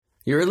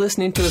You're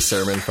listening to a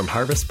sermon from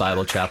Harvest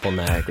Bible Chapel,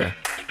 Niagara.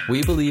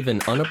 We believe in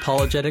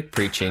unapologetic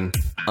preaching,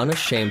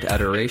 unashamed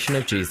adoration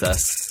of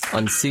Jesus,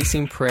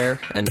 unceasing prayer,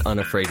 and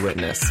unafraid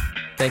witness.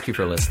 Thank you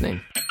for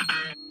listening.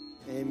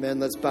 Amen.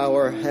 Let's bow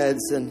our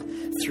heads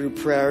and through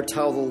prayer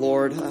tell the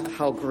Lord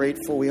how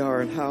grateful we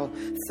are and how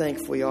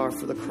thankful we are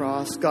for the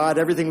cross. God,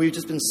 everything we've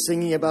just been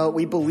singing about,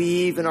 we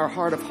believe in our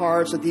heart of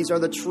hearts that these are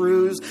the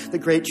truths, the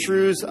great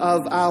truths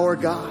of our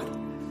God.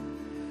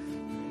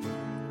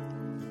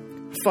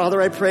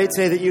 Father, I pray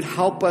today that you'd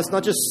help us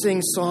not just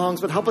sing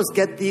songs, but help us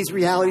get these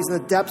realities in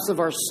the depths of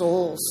our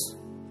souls.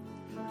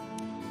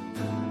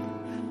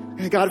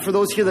 God, for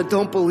those here that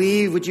don't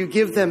believe, would you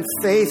give them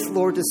faith,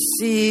 Lord, to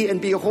see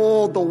and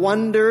behold the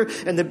wonder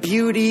and the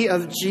beauty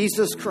of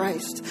Jesus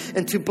Christ,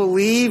 and to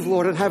believe,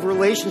 Lord, and have a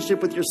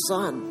relationship with your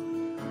Son.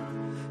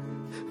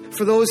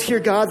 For those here,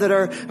 God, that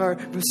are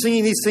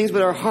singing these things,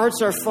 but our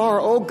hearts are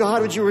far, oh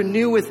God, would you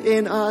renew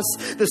within us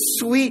the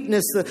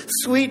sweetness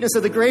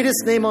of the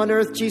greatest name on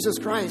earth, Jesus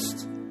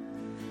Christ.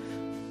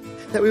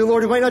 That we,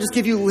 Lord, we might not just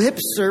give you lip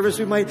service,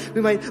 we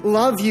might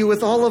love you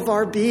with all of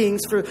our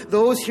beings. For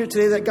those here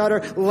today that, God,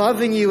 are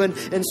loving you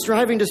and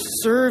striving to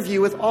serve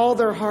you with all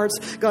their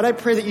hearts, God, I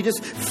pray that you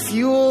just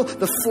fuel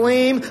the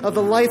flame of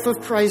the life of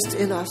Christ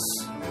in us.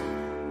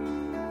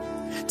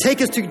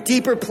 Take us to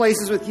deeper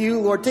places with you,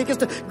 Lord. Take us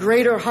to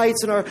greater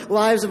heights in our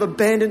lives of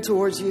abandon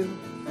towards you.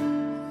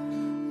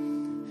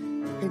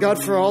 And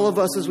God, for all of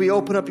us, as we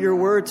open up your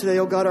word today,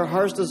 oh God, our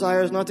heart's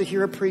desire is not to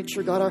hear a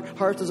preacher. God, our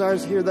heart's desire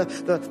is to hear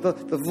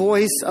the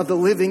voice of the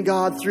living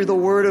God through the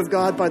word of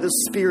God by the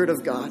Spirit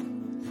of God.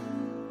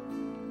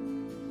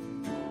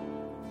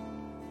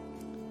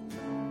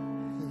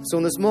 And so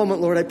in this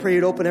moment, Lord, I pray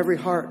you'd open every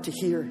heart to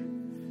hear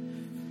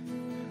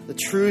the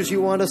truths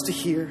you want us to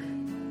hear.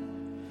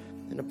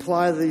 And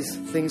apply these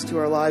things to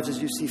our lives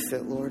as you see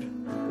fit, Lord.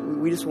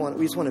 We just want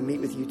to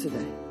meet with you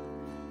today.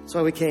 That's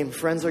why we came.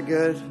 Friends are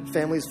good.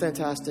 Family's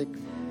fantastic.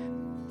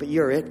 But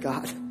you're it,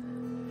 God.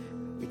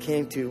 We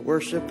came to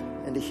worship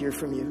and to hear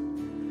from you.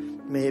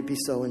 May it be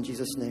so in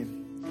Jesus'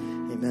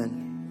 name.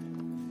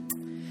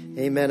 Amen.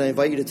 Amen. I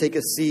invite you to take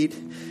a seat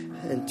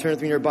and turn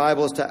through your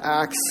Bibles to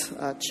Acts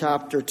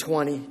chapter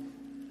 20.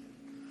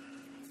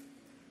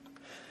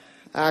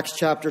 Acts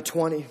chapter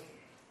 20.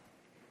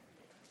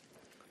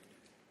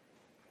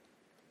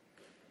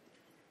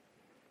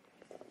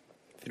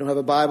 If you don't have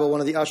a Bible, one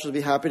of the ushers will be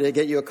happy to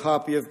get you a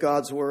copy of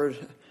God's Word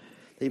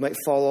that you might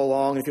follow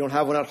along. If you don't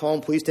have one at home,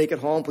 please take it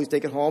home. Please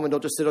take it home and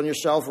don't just sit on your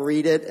shelf.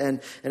 Read it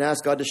and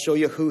ask God to show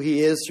you who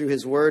He is through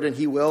His Word, and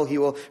He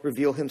will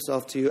reveal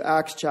Himself to you.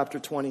 Acts chapter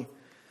 20.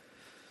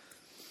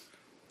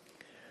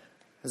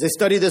 As I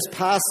studied this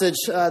passage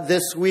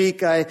this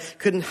week, I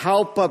couldn't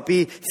help but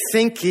be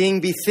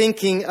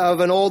thinking of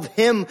an old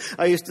hymn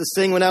I used to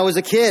sing when I was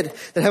a kid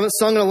that I haven't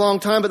sung in a long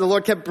time, but the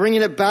Lord kept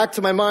bringing it back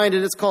to my mind,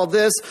 and it's called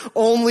this,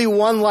 Only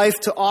One Life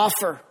to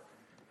Offer.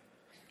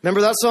 Remember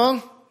that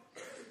song?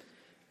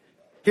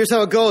 Here's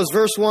how it goes.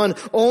 Verse 1,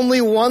 only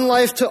one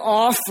life to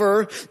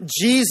offer,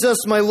 Jesus,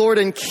 my Lord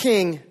and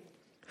King.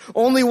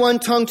 Only one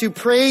tongue to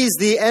praise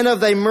thee and of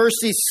thy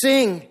mercy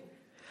sing.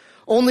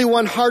 Only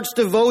one heart's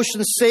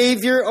devotion,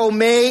 Savior, oh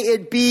may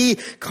it be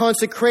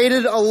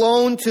consecrated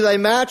alone to thy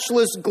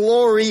matchless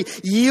glory,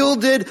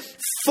 yielded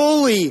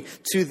fully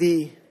to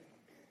thee.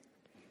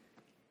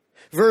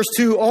 Verse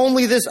 2,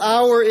 only this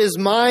hour is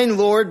mine,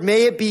 Lord,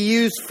 may it be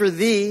used for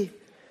thee.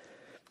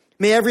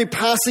 May every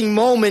passing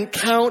moment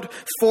count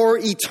for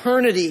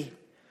eternity.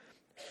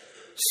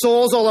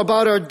 Souls all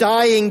about are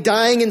dying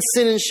in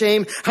sin and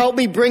shame. Help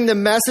me bring the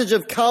message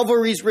of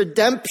Calvary's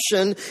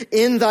redemption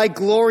in thy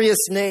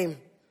glorious name.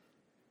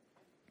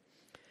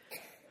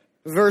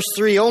 Verse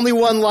 3, only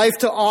one life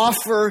to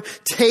offer.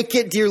 Take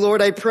it, dear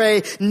Lord, I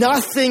pray.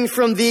 Nothing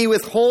from thee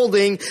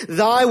withholding.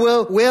 Thy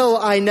will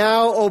I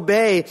now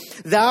obey.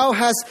 Thou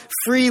hast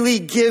freely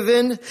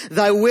given.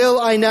 Thy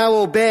will I now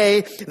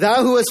obey.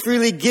 Thou who hast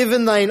freely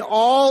given thine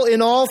all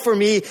in all for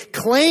me.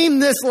 Claim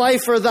this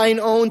life for thine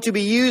own to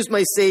be used,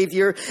 my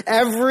Savior,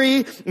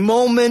 every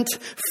moment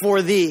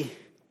for thee.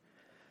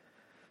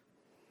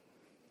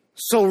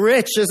 So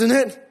rich, isn't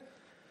it?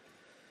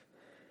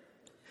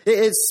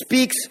 It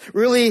speaks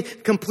really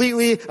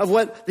completely of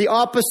what the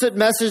opposite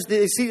message,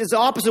 it's the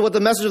opposite of what the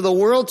message of the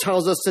world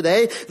tells us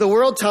today. The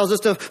world tells us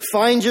to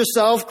find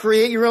yourself,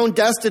 create your own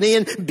destiny,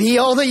 and be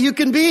all that you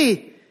can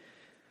be.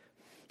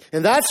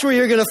 And that's where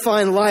you're going to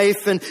find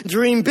life and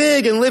dream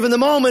big and live in the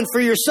moment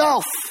for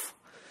yourself.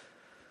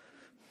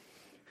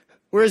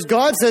 Whereas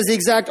God says the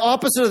exact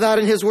opposite of that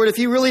in His Word. If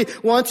you really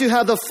want to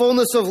have the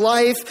fullness of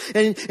life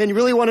and you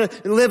really want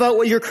to live out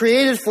what you're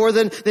created for,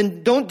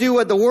 then don't do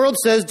what the world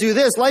says, do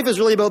this. Life is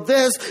really about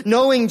this,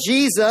 knowing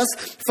Jesus,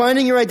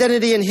 finding your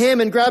identity in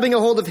Him and grabbing a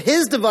hold of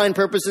His divine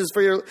purposes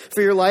for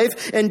your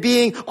life and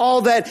being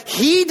all that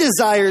He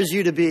desires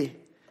you to be.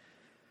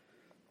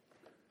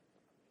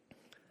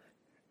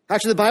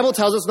 Actually, the Bible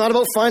tells us it's not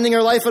about finding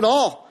our life at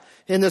all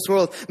in this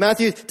world.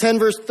 Matthew 10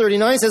 verse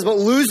 39 says about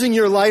losing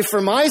your life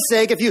for my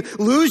sake. If you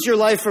lose your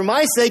life for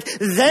my sake,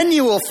 then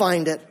you will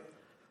find it.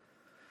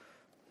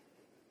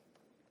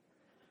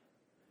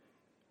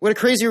 What a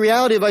crazy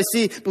reality if I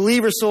see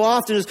believers so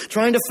often is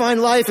trying to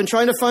find life and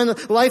trying to find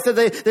the life that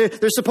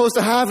they're supposed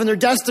to have and their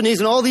destinies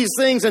and all these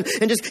things and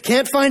just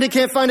can't find it.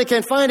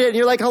 And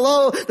you're like,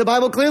 hello, the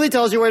Bible clearly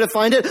tells you where to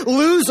find it.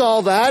 Lose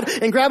all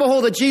that and grab a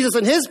hold of Jesus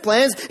and his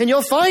plans and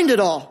you'll find it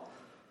all.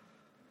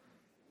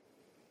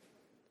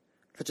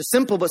 Such a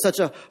simple but such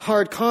a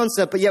hard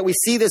concept, but yet we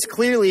see this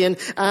clearly in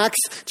Acts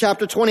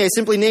chapter 20. I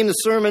simply named the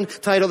sermon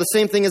title the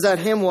same thing as that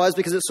hymn was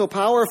because it's so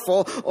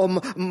powerful.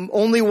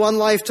 Only one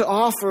life to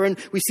offer, and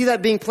we see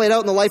that being played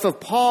out in the life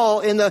of Paul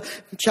in the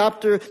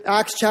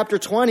Acts chapter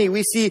 20.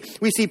 We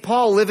see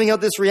Paul living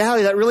out this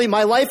reality that really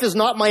my life is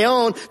not my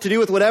own to do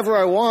with whatever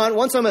I want.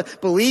 Once I'm a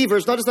believer,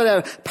 it's not just that I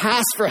have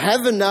passed for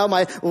heaven now.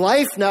 My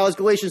life now, as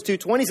Galatians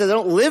 2:20 says, I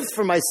don't live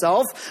for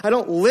myself. I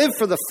don't live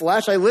for the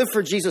flesh. I live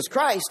for Jesus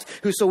Christ,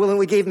 who so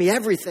willingly gave me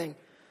everything.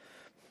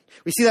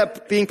 We see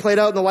that being played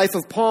out in the life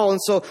of Paul. And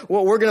so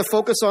what we're going to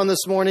focus on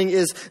this morning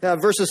is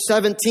verses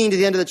 17 to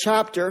the end of the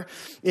chapter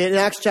in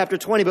Acts chapter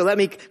 20. But let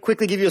me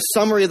quickly give you a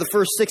summary of the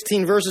first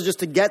 16 verses just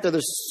to get there.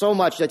 There's so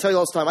much. I tell you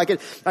all this time.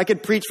 I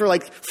could preach for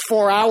like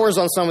 4 hours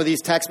on some of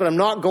these texts, but I'm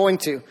not going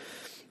to.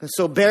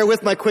 So bear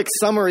with my quick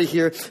summary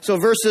here. So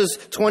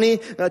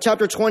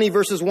chapter 20,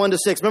 verses 1 to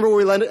 6. Remember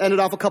where we ended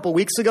off a couple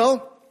weeks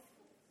ago?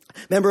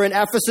 Remember in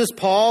Ephesus,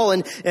 Paul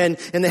and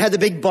they had the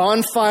big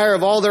bonfire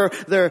of all their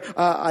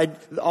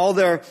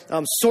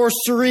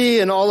sorcery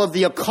and all of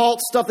the occult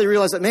stuff. They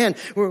realized that, man,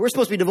 we're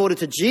supposed to be devoted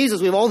to Jesus.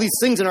 We have all these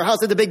things in our house.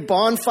 They had the big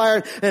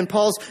bonfire, and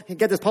Paul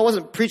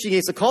wasn't preaching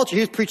against the culture.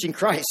 He was preaching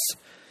Christ.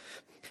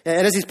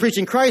 And as he's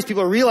preaching Christ,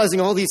 people are realizing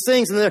all these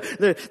things, and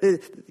they're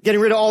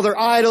getting rid of all their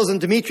idols.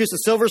 And Demetrius, the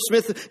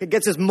silversmith,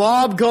 gets his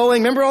mob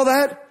going. Remember all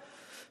that?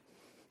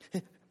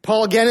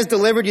 Paul again is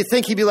delivered. You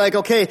think he'd be like,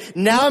 okay,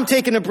 now I'm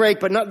taking a break,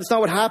 but that's not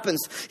what happens.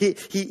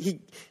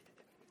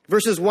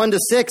 Verses 1 to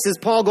 6 is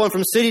Paul going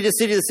from city to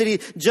city to city,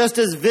 just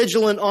as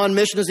vigilant on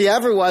mission as he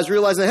ever was,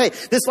 realizing, hey,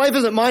 this life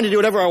isn't mine to do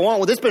whatever I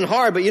want. Well, it's been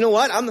hard, but you know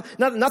what?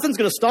 Nothing's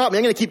going to stop me.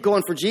 I'm going to keep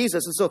going for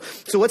Jesus. And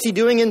so what's he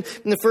doing in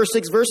the first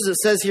 6 verses? It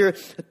says here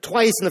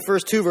twice in the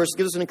first 2 verses.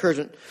 Gives us an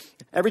encouragement.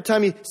 Every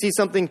time you see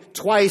something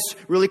twice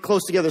really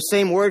close together,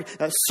 same word,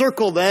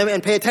 circle them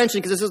and pay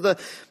attention, because this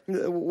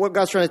is what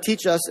God's trying to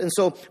teach us. And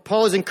so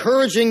Paul is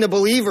encouraging the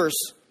believers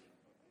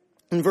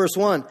in verse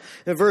 1.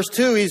 In verse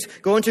 2, he's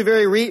going to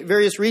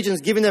various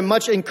regions, giving them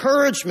much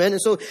encouragement.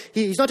 And so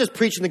he's not just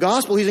preaching the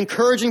gospel, he's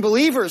encouraging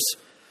believers.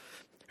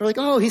 They're like,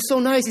 oh, he's so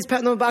nice. He's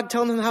patting them back,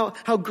 telling them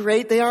how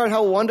great they are and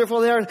how wonderful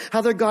they are and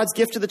how they're God's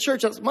gift to the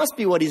church. That must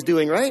be what he's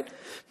doing, right?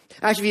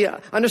 Actually, if you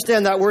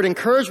understand that word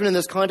encouragement in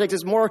this context,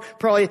 is more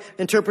probably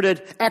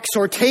interpreted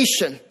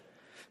exhortation.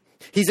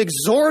 He's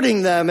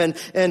exhorting them, and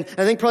I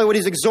think probably what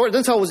he's exhorting,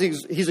 that's how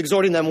he's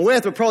exhorting them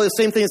with, but probably the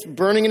same thing that's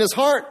burning in his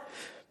heart.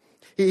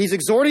 He's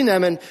exhorting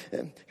them, and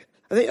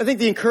I think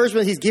the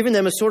encouragement he's giving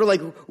them is sort of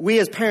like we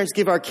as parents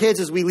give our kids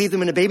as we leave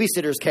them in a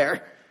babysitter's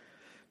care.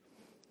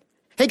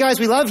 Hey guys,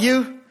 we love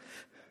you.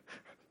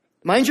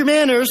 Mind your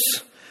manners.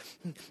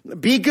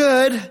 Be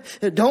good.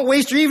 Don't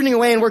waste your evening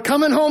away, and we're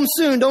coming home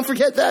soon. Don't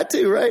forget that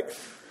too, right?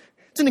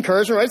 It's an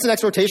encouragement, right? It's an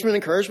exhortation and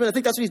encouragement. I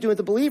think that's what he's doing with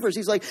the believers.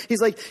 He's like,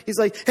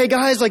 hey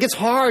guys, like it's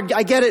hard.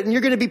 I get it. And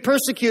you're going to be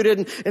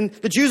persecuted, and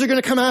the Jews are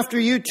going to come after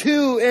you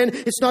too. And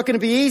it's not going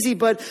to be easy,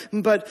 but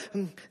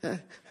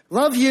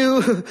love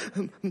you.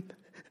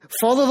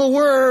 Follow the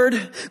word.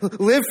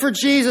 Live for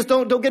Jesus.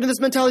 Don't get in this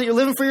mentality. You're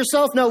living for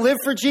yourself. Now live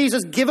for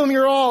Jesus. Give him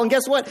your all. And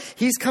guess what?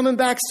 He's coming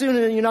back soon,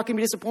 and you're not going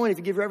to be disappointed if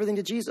you give your everything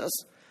to Jesus.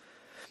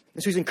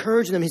 And so he's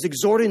encouraging them. He's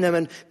exhorting them.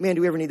 And man,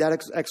 do we ever need that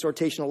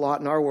exhortation a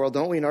lot in our world,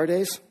 don't we, in our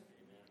days?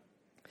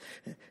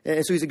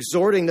 And so he's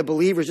exhorting the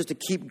believers just to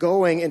keep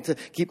going and to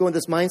keep going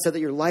with this mindset that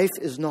your life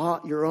is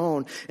not your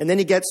own. And then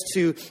he gets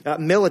to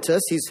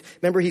Miletus.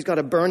 Remember, he's got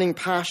a burning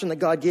passion that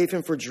God gave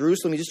him for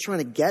Jerusalem. He's just trying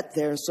to get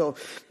there. And so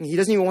he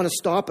doesn't even want to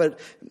stop at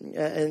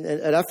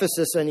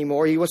Ephesus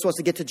anymore. He just wants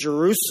to get to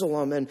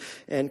Jerusalem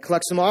and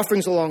collect some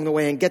offerings along the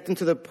way and get them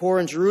to the poor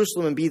in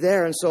Jerusalem and be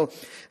there. And so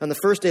on the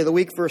first day of the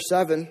week, verse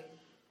 7,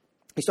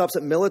 he stops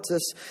at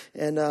Miletus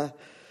and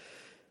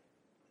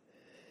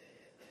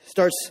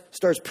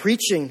starts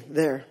preaching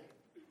there.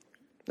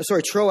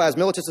 Sorry, Troas.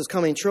 Miletus is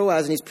coming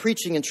Troas, and he's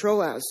preaching in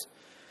Troas.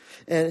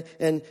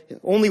 And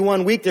only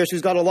 1 week there, so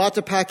he's got a lot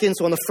to pack in.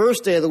 So on the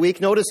first day of the week,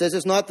 notice this,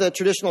 it's not the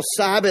traditional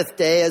Sabbath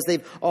day as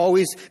they've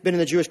always been in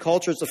the Jewish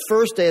culture. It's the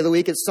first day of the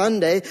week. It's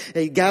Sunday. And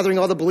he's gathering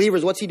all the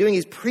believers. What's he doing?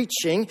 He's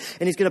preaching,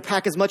 and he's going to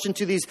pack as much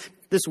into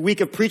this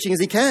week of preaching as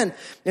he can.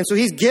 And so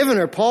he's giving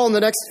her. Paul, in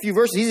the next few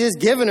verses, he's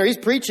giving her. He's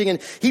preaching,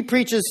 and he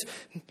preaches.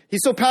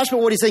 He's so passionate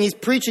about what he's saying. He's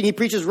preaching. He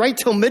preaches right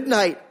till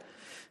midnight.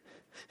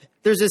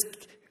 There's this,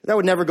 that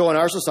would never go in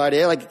our society.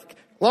 Eh? Like,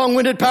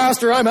 long-winded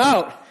pastor, I'm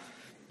out.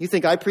 You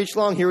think I preach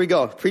long? Here we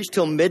go. Preach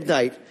till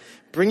midnight.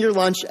 Bring your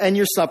lunch and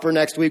your supper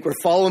next week. We're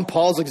following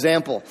Paul's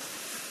example.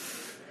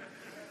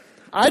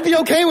 I'd be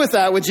okay with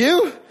that, would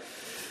you?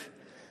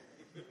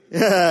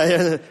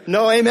 Yeah.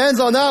 No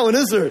amens on that one,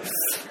 is there?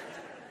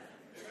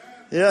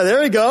 Yeah, there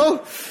we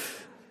go.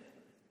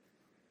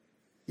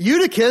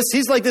 Eutychus,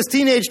 he's like this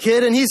teenage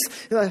kid, and he's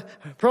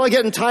probably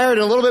getting tired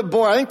and a little bit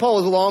bored. I think Paul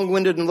was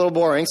long-winded and a little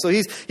boring. So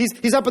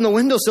he's up in the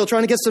windowsill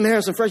trying to get some air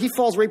and some fresh. He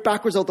falls right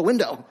backwards out the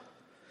window.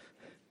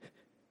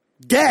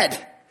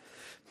 Dead.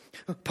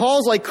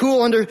 Paul's like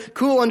cool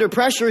under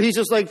pressure. He's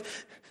just like,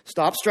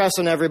 stop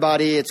stressing,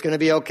 everybody. It's going to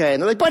be okay.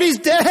 And they're like, but he's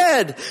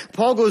dead.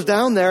 Paul goes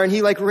down there and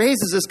he like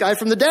raises this guy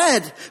from the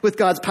dead with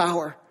God's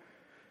power.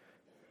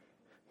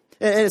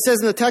 And it says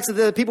in the text that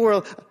the people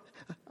were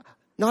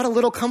not a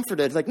little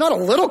comforted. Like, not a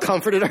little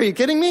comforted. Are you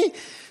kidding me?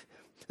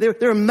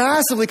 They're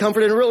massively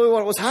comforted. And really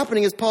what was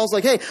happening is Paul's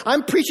like, hey,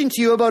 I'm preaching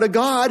to you about a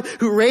God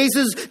who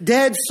raises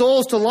dead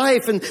souls to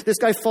life. And this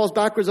guy falls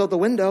backwards out the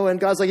window. And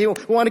God's like,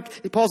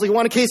 Paul's like, you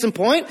want a case in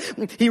point?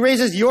 He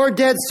raises your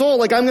dead soul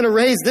like I'm going to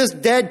raise this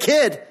dead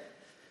kid.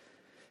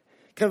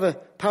 Kind of a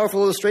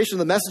powerful illustration of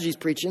the message he's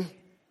preaching.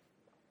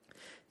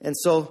 And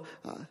so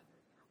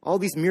all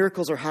these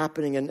miracles are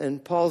happening.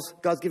 And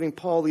God's giving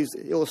Paul these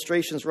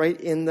illustrations right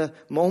in the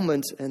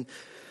moment. And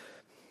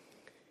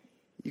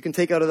you can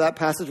take out of that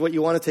passage what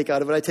you want to take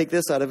out of it. I take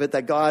this out of it,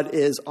 that God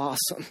is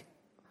awesome.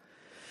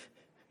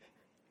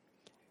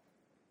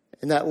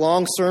 And that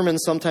long sermon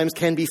sometimes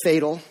can be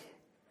fatal.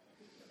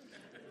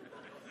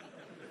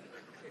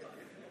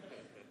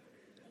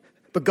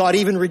 But God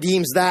even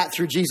redeems that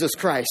through Jesus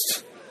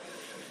Christ.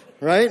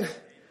 Right?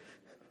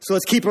 So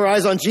let's keep our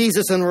eyes on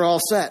Jesus and we're all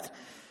set.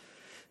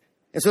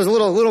 And so there's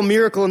a little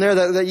miracle in there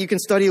that you can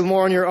study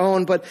more on your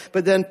own. But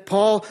then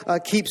Paul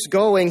keeps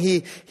going.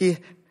 He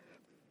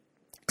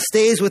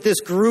stays with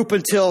this group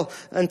until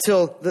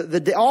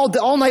the day,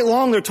 all night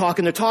long they're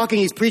talking,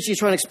 he's preaching, he's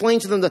trying to explain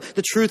to them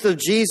the truth of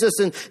Jesus,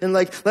 and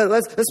like,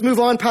 let's move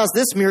on past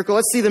this miracle.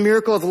 Let's see the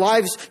miracle of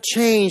lives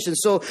changed. And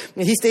so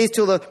he stays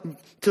till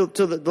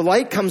the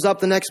light comes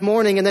up the next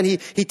morning, and then he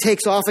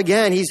takes off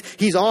again.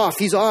 He's off.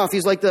 He's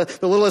like the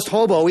littlest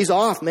hobo. He's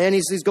off, man.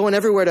 He's going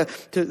everywhere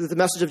to the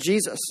message of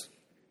Jesus.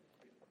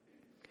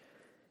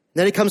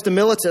 Then he comes to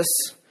Miletus.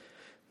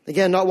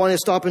 Again, not wanting to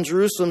stop in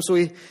Jerusalem, so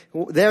he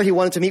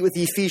wanted to meet with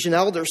the Ephesian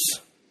elders.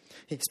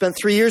 He spent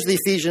 3 years with the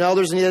Ephesian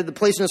elders, and he had the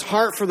place in his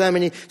heart for them.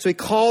 So he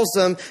calls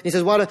them, and he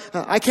says,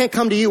 I can't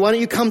come to you. Why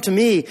don't you come to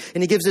me?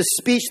 And he gives this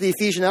speech to the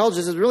Ephesian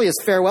elders. It's really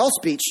his farewell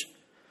speech.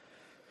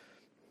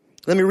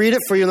 Let me read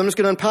it for you, and I'm just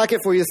going to unpack it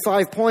for you,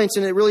 5 points,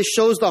 and it really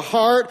shows the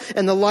heart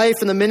and the life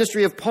and the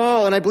ministry of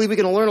Paul, and I believe we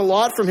can learn a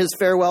lot from his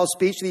farewell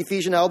speech to the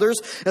Ephesian elders.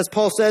 As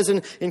Paul says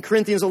in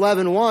Corinthians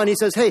 11:1, he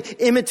says, hey,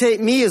 imitate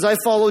me as I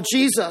follow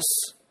Jesus.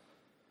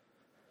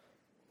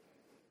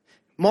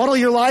 Model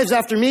your lives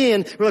after me.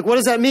 And we're like, what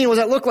does that mean? What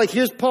does that look like?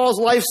 Here's Paul's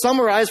life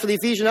summarized for the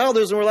Ephesian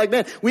elders. And we're like,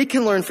 man, we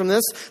can learn from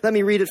this. Let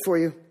me read it for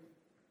you.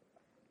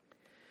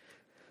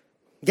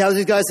 He gathers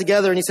these guys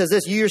together and he says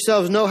this, you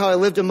yourselves know how I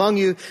lived among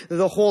you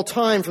the whole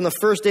time from the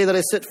first day that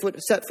I set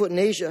foot in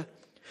Asia,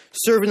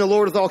 serving the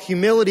Lord with all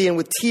humility and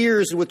with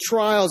tears and with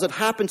trials that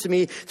happened to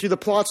me through the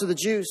plots of the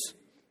Jews.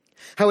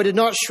 How I did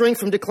not shrink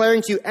from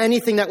declaring to you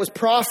anything that was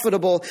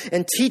profitable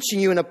and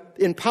teaching you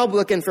in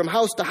public and from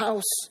house to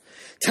house,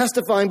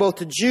 testifying both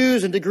to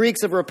Jews and to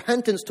Greeks of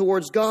repentance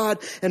towards God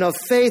and of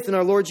faith in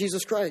our Lord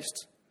Jesus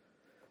Christ.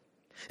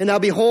 And now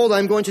behold, I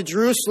am going to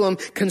Jerusalem,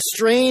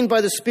 constrained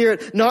by the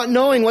Spirit, not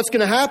knowing what's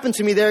going to happen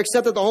to me there,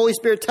 except that the Holy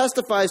Spirit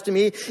testifies to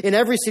me in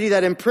every city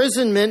that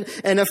imprisonment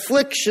and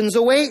afflictions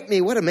await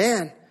me. What a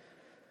man.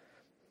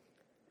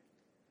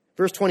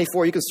 Verse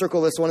 24, you can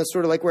circle this one. It's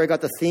sort of like where I got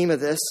the theme of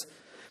this.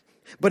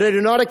 But I do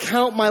not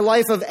account my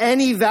life of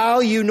any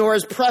value, nor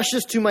as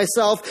precious to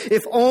myself,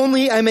 if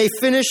only I may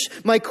finish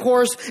my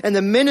course and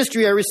the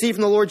ministry I received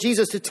from the Lord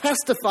Jesus to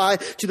testify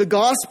to the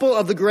gospel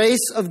of the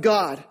grace of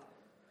God.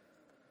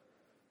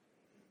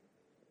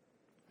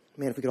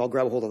 Man, if we could all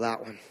grab a hold of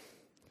that one.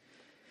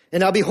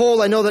 And now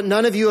behold, I know that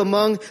none of you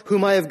among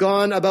whom I have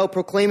gone about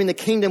proclaiming the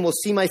kingdom will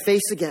see my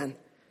face again.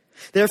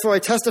 Therefore I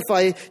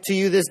testify to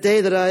you this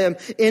day that I am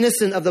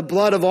innocent of the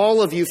blood of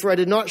all of you, for I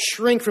did not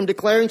shrink from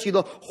declaring to you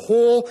the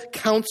whole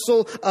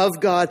counsel of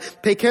God.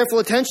 Pay careful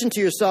attention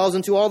to yourselves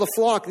and to all the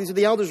flock. These are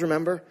the elders,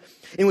 remember,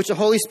 in which the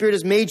Holy Spirit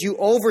has made you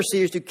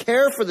overseers to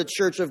care for the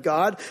church of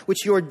God, which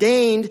he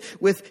ordained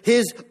with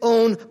his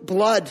own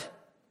blood.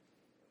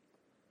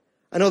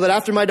 I know that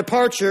after my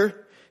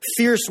departure,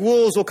 fierce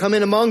wolves will come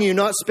in among you,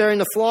 not sparing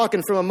the flock,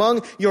 and from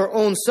among your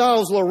own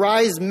selves will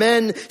arise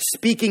men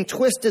speaking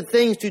twisted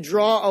things to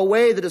draw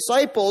away the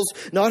disciples,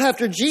 not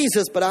after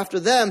Jesus, but after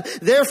them.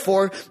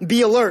 Therefore,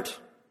 be alert.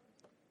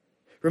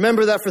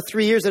 Remember that for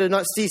 3 years I did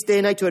not cease day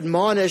and night to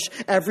admonish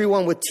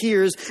everyone with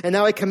tears, and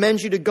now I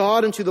commend you to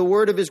God and to the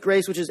word of his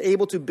grace, which is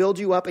able to build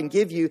you up and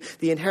give you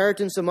the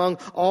inheritance among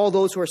all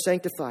those who are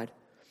sanctified.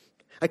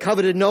 I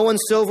coveted no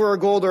one's silver or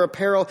gold or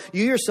apparel.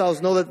 You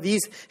yourselves know that these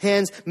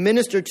hands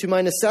ministered to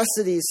my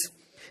necessities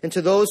and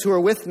to those who are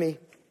with me.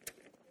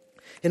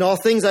 In all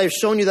things I have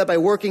shown you that by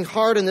working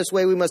hard in this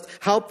way we must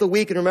help the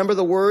weak, and remember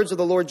the words of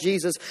the Lord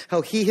Jesus,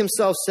 how he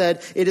himself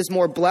said, it is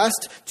more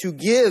blessed to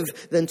give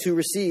than to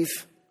receive.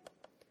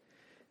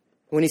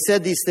 When he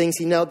said these things,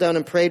 he knelt down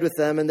and prayed with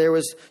them, and there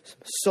was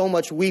so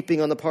much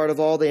weeping on the part of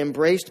all. They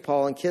embraced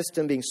Paul and kissed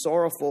him, being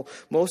sorrowful,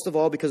 most of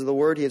all because of the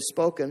word he had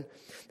spoken,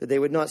 that they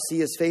would not see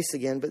his face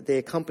again, but they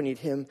accompanied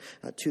him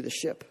to the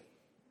ship.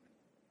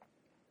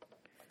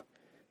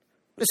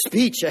 What a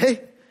speech, eh?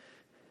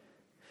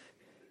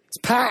 It's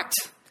packed.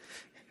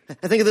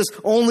 I think of this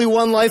only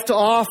one life to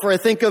offer. I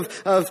think of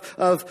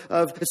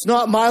it's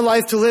not my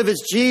life to live,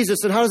 it's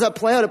Jesus. And how does that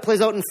play out? It plays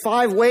out in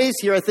 5 ways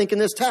here, I think, in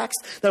this text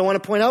that I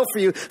want to point out for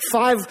you.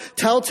 5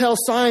 telltale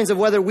signs of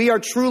whether we are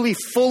truly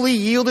fully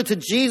yielded to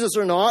Jesus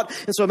or not.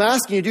 And so I'm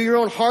asking you, do your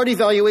own heart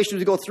evaluation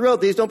as you go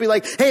throughout these. Don't be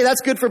like, hey, that's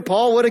good for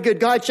Paul. What a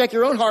good guy. Check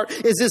your own heart.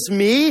 Is this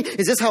me?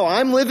 Is this how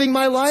I'm living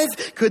my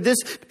life? Could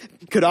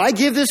I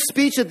give this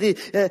speech at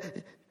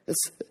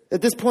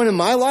this point in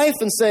my life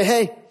and say,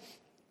 hey,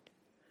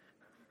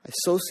 I've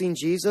so seen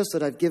Jesus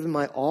that I've given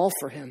my all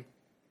for him.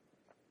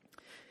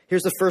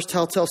 Here's the first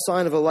telltale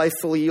sign of a life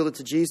fully yielded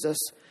to Jesus.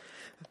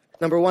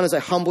 Number 1 is I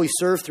humbly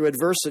serve through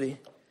adversity.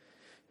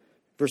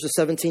 Verses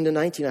 17 to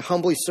 19, I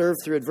humbly serve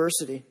through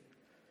adversity.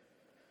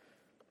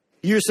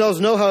 You yourselves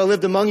know how I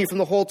lived among you from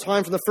the whole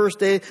time, from the first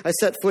day I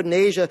set foot in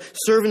Asia,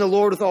 serving the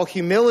Lord with all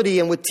humility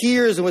and with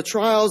tears and with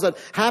trials that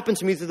happened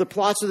to me through the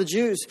plots of the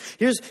Jews.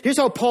 Here's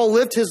how Paul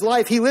lived his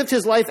life. He lived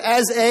his life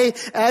as a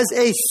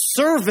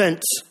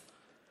servant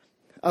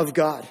of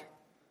God.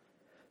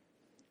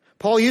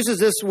 Paul uses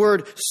this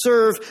word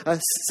serve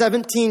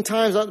 17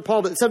 times, not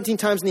Paul, but 17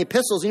 times in the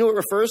epistles. You know what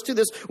it refers to,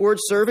 this word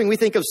serving? We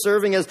think of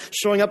serving as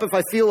showing up if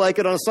I feel like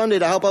it on a Sunday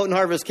to help out and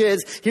harvest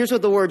kids. Here's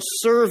what the word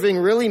serving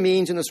really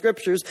means in the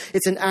scriptures.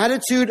 It's an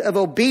attitude of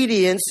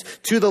obedience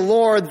to the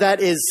Lord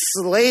that is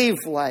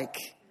slave-like.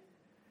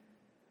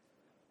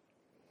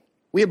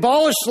 We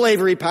abolished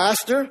slavery,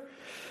 Pastor,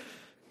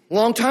 a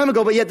long time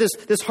ago, but yet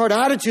this hard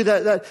attitude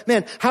that,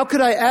 man, how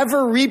could I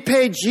ever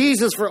repay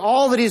Jesus for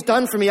all that he's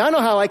done for me? I know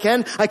how I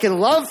can. I can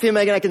love him.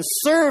 I can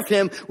serve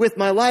him with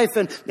my life.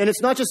 And it's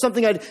not just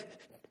something I'd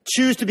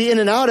choose to be in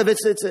and out of.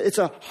 It's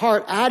a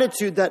heart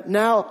attitude that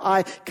now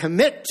I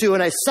commit to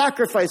and I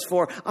sacrifice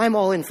for. I'm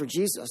all in for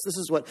Jesus. This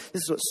is what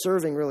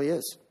serving really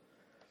is.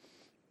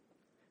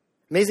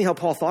 Amazing how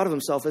Paul thought of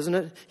himself, isn't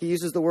it? He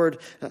uses the word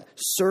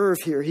serve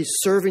here. He's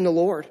serving the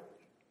Lord.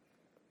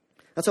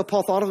 That's how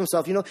Paul thought of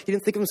himself. You know, he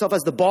didn't think of himself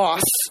as the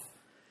boss.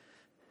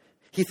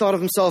 He thought of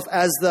himself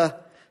as the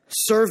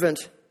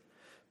servant.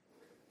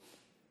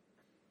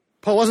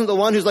 Paul wasn't the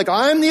one who's like,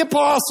 I'm the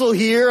apostle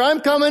here. I'm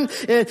coming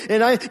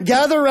and I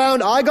gather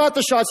around. I got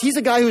the shots. He's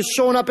a guy who's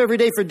showing up every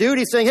day for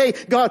duty saying, hey,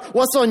 God,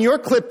 what's on your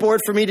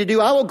clipboard for me to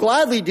do? I will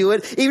gladly do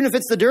it. Even if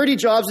it's the dirty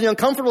jobs and the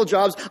uncomfortable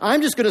jobs,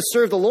 I'm just going to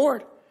serve the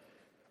Lord.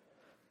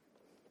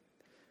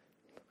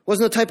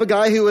 Wasn't the type of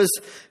guy who was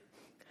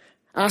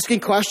asking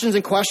questions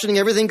and questioning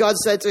everything God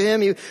said to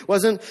him. He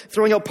wasn't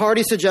throwing out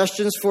party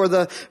suggestions for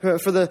the,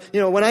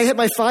 when I hit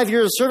my 5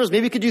 years of service,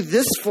 maybe you could do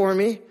this for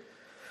me. He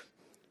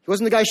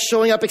wasn't the guy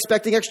showing up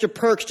expecting extra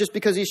perks just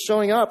because he's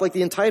showing up like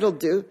the entitled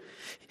do.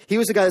 He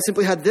was the guy that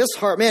simply had this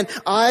heart. Man,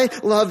 I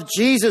love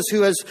Jesus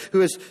who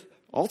has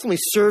ultimately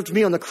served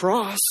me on the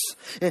cross.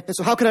 And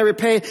so how can I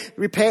repay?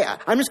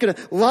 I'm just going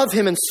to love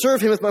him and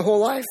serve him with my whole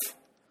life.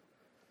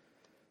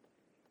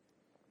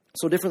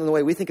 So different than the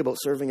way we think about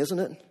serving, isn't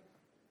it?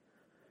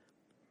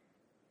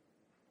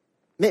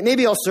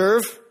 Maybe I'll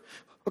serve.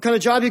 What kind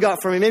of job you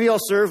got for me? Maybe I'll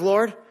serve,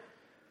 Lord.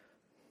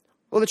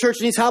 Well, the church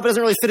needs help. It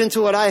doesn't really fit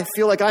into what I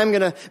feel like I'm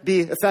going to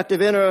be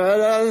effective in, or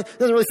it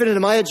doesn't really fit into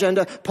my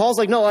agenda. Paul's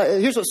like, no,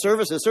 here's what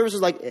service is. Service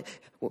is like,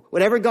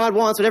 whatever God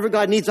wants, whatever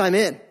God needs, I'm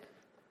in.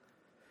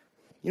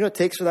 You know what it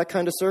takes for that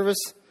kind of service?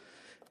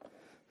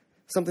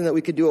 Something that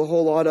we could do a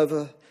whole lot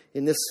of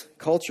in this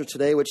culture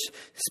today, which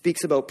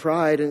speaks about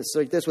pride. And it's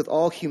like this, with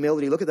all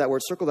humility. Look at that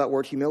word. Circle that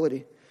word,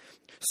 humility.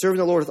 Serving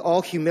the Lord with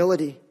all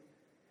humility.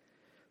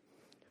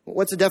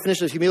 What's the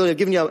definition of humility? I've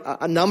given you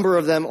a number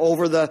of them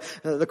over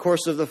the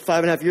course of the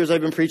 5.5 years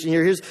I've been preaching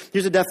here.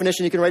 Here's a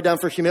definition you can write down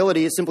for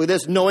humility. It's simply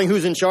this: knowing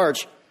who's in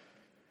charge.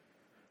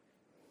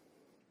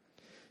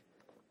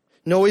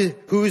 Knowing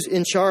who's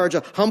in charge.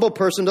 A humble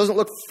person doesn't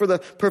look for the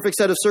perfect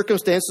set of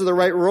circumstances or the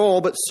right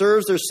role, but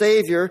serves their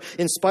Savior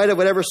in spite of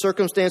whatever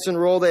circumstance and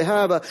role they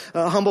have.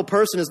 A humble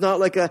person is not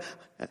like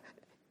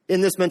in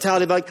this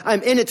mentality of like,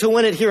 I'm in it to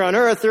win it here on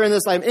earth. They're in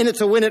this, I'm in it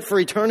to win it for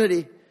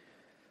eternity.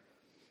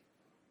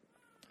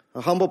 A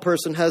humble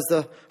person has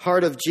the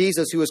heart of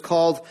Jesus, who is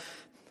called,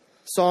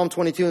 Psalm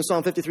 22 and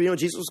Psalm 53,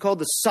 Jesus was called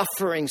the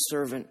suffering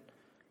servant.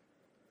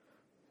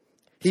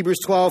 Hebrews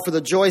 12, for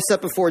the joy set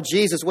before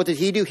Jesus, what did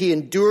he do? He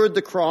endured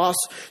the cross,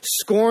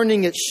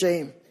 scorning its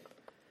shame.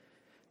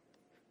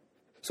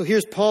 So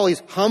here's Paul,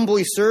 he's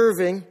humbly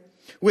serving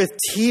with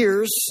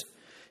tears.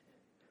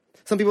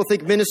 Some people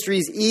think ministry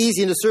is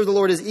easy and to serve the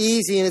Lord is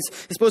easy, and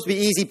it's supposed to be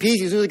easy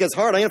peasy. As soon as it gets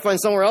hard, I'm going to find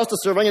somewhere else to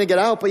serve. I'm going to get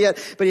out. But yet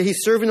he's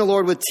serving the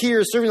Lord with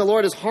tears. Serving the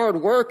Lord is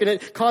hard work, and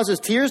it causes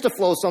tears to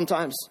flow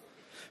sometimes.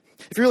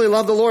 If you really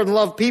love the Lord and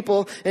love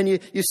people, and you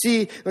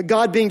see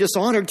God being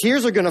dishonored,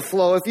 tears are going to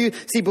flow. If you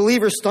see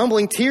believers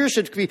stumbling, tears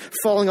should be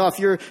falling off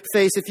your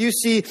face. If you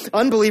see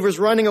unbelievers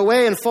running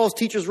away and false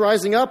teachers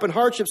rising up and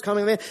hardships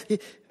coming in,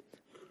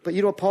 But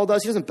you know what Paul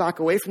does? He doesn't back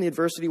away from the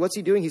adversity. What's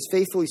he doing? He's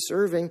faithfully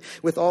serving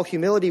with all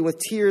humility, with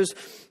tears,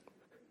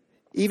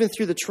 even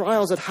through the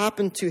trials that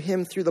happened to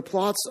him through the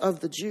plots of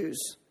the Jews.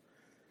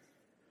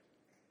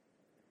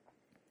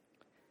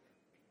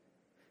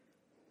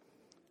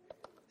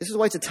 This is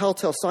why it's a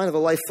telltale sign of a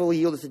life fully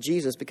yielded to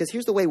Jesus, because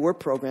here's the way we're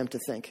programmed to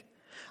think.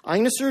 I'm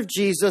going to serve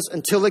Jesus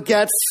until it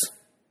gets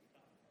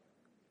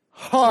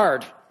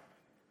hard.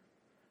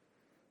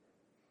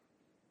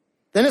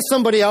 Then it's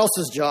somebody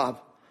else's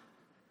job.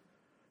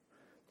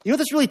 You know what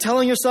that's really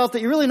telling yourself?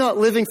 That you're really not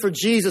living for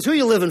Jesus. Who are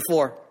you living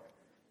for?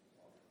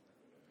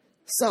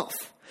 Self.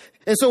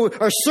 And so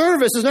our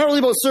service is not really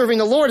about serving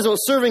the Lord, it's about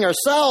serving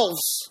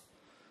ourselves.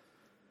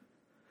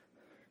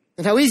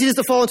 And how easy it is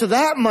to fall into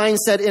that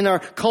mindset in our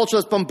culture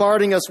that's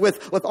bombarding us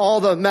with all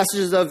the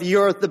messages of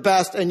you're the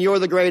best and you're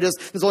the greatest.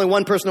 There's only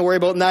one person to worry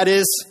about, and that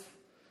is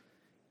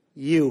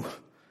you.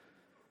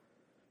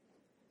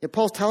 Yet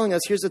Paul's telling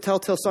us, here's the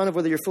telltale sign of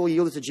whether you're fully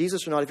yielded to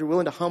Jesus or not, if you're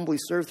willing to humbly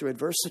serve through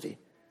adversity.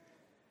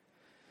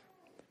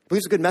 I believe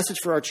it's a good message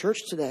for our church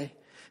today.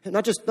 And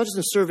not just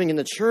in serving in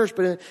the church,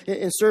 but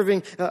in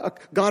serving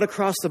God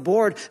across the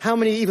board. How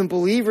many even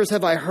believers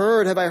have I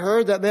heard? Have I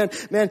heard that,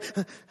 man,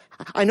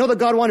 I know that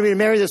God wanted me to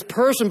marry this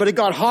person, but it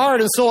got hard,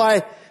 and so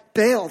I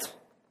bailed.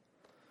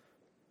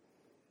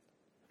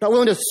 Not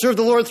willing to serve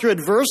the Lord through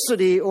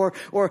adversity, or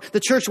the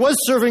church was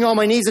serving all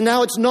my needs, and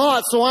now it's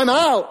not, so I'm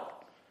out.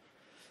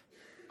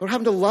 What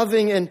happened to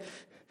loving and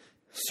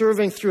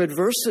serving through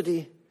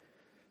adversity?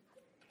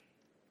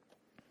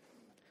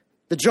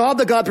 The job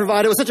that God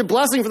provided was such a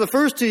blessing for the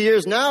first 2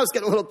 years. Now it's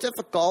getting a little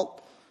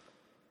difficult.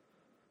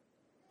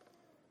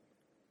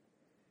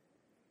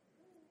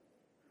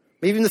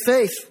 Even the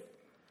faith.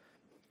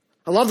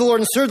 I love the Lord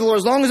and serve the Lord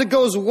as long as it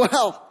goes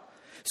well.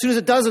 As soon as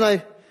it doesn't,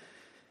 I'm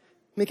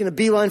making a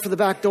beeline for the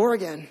back door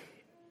again.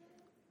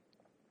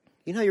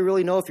 You know how you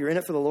really know if you're in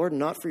it for the Lord and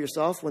not for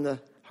yourself when the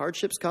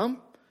hardships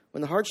come? When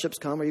the hardships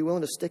come, are you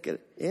willing to stick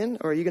it in?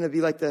 Or are you going to be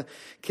like the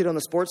kid on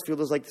the sports field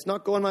who's like, it's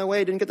not going my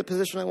way, I didn't get the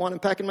position I want, I'm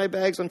packing my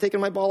bags, I'm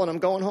taking my ball, and I'm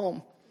going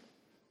home.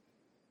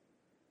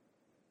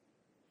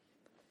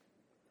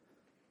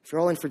 If you're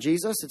all in for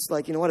Jesus, it's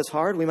like, you know what, it's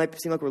hard. We might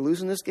seem like we're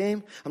losing this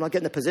game. I'm not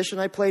getting the position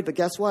I played, but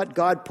guess what?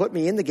 God put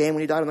me in the game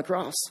when he died on the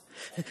cross.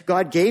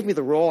 God gave me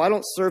the role. I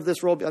don't serve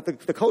this role.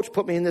 The coach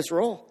put me in this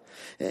role.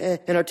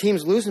 And our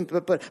team's losing,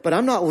 but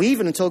I'm not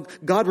leaving until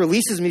God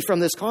releases me from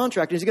this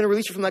contract. Is he going to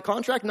release you from that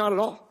contract? Not at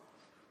all.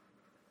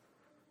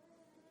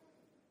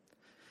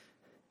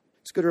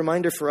 It's a good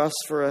reminder for us,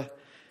 for a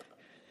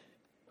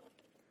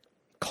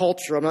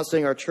culture, I'm not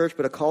saying our church,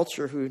 but a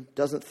culture who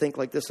doesn't think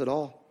like this at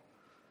all.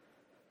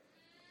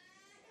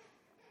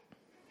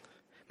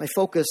 My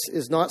focus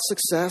is not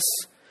success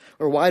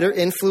or wider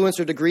influence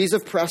or degrees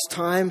of press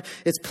time.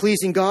 It's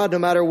pleasing God no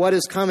matter what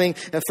is coming.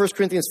 At 1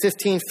 Corinthians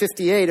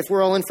 15:58, if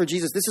we're all in for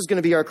Jesus, this is going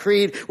to be our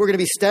creed. We're going to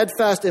be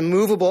steadfast,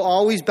 immovable,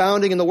 always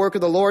bounding in the work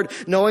of the Lord,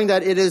 knowing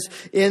that it is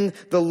in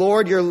the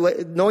Lord,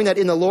 knowing that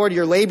in the Lord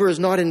your labor is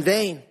not in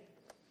vain.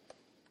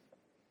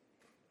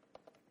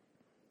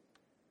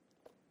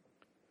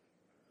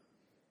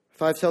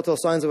 Five telltale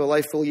signs of a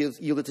life fully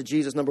yielded to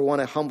Jesus. Number one,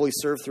 I humbly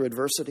serve through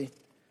adversity.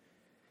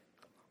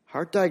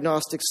 Heart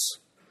diagnostics.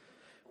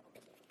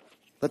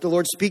 Let the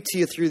Lord speak to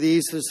you through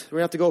these. We're going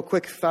to have to go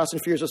quick, fast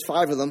and furious. There's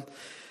 5 of them.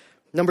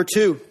 Number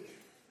two,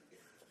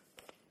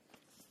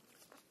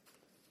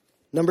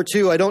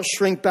 I don't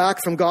shrink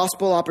back from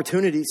gospel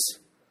opportunities.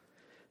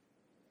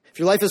 If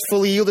your life is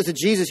fully yielded to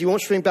Jesus, you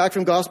won't shrink back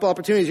from gospel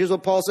opportunities. Here's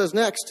what Paul says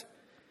next.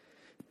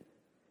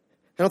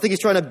 I don't think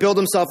he's trying to build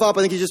himself up.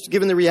 I think he's just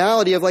giving the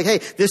reality of like, hey,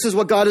 this is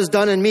what God has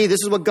done in me. This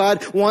is what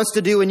God wants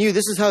to do in you.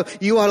 This is how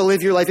you ought to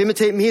live your life.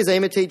 Imitate me as I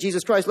imitate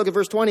Jesus Christ. Look at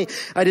verse 20.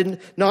 I did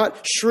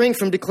not shrink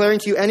from declaring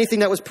to you anything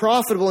that was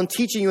profitable and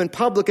teaching you in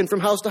public and from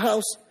house to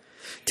house,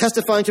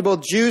 testifying to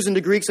both Jews and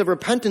to Greeks of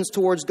repentance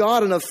towards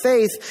God and of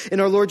faith in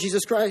our Lord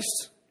Jesus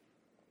Christ.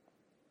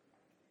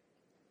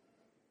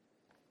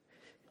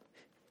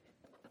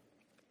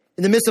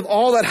 In the midst of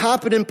all that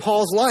happened in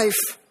Paul's life,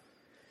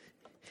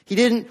 he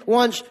didn't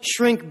once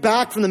shrink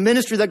back from the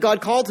ministry that God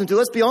called him to.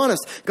 Let's be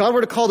honest. God were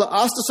to call to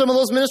us to some of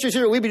those ministries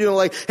here, we'd be doing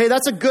like, hey,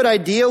 that's a good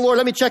idea, Lord.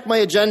 Let me check my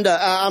agenda.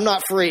 I'm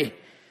not free.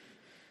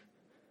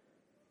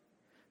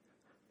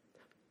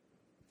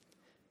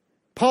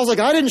 Paul's like,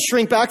 I didn't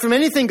shrink back from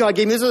anything God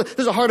gave me.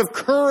 There's a heart of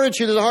courage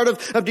here. There's a heart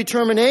of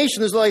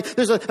determination.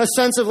 There's a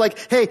sense of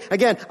like, hey,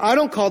 again, I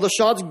don't call the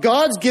shots.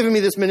 God's given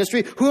me this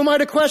ministry. Who am I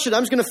to question?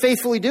 I'm just going to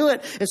faithfully do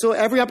it. And so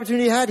every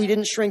opportunity he had, he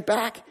didn't shrink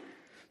back.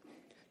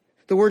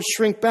 The word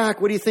shrink back,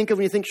 what do you think of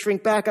when you think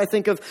shrink back? I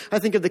think of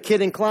the kid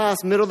in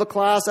class, middle of the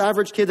class,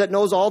 average kid that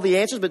knows all the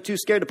answers but too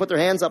scared to put their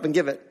hands up and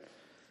give it.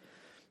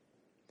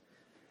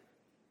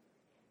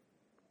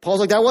 Paul's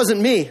like, that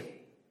wasn't me.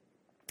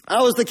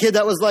 I was the kid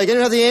that was like, I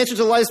didn't have the answer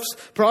to life's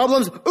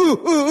problems.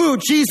 Ooh,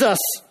 Jesus.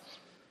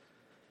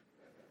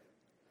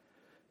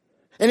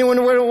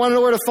 Anyone want to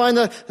know where to find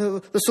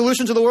the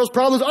solution to the world's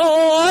problems?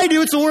 Oh, I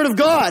do. It's the Word of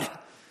God. I'm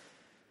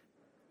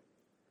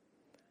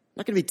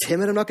not going to be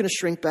timid. I'm not going to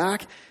shrink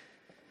back.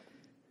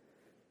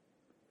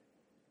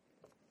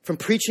 from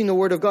preaching the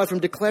word of God, from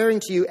declaring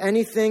to you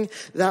anything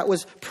that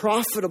was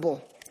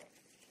profitable.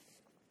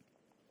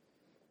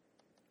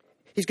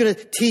 He's going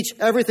to teach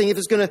everything. If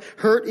it's going to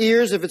hurt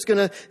ears, if it's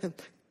going to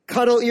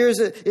cuddle ears,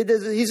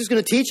 he's just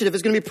going to teach it. If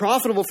it's going to be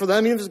profitable for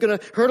them, even if it's going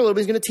to hurt a little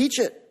bit, he's going to teach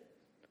it.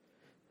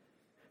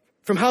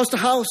 From house to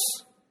house.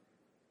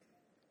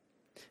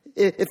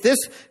 If this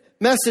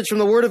message from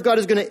the Word of God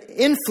is going to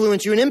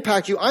influence you and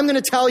impact you, I'm going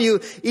to tell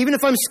you, even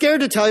if I'm scared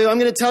to tell you, I'm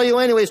going to tell you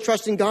anyways,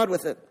 trusting God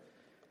with it.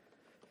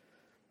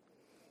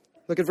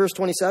 Look at verse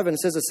 27. It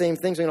says the same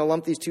thing. So I'm going to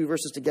lump these two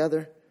verses together.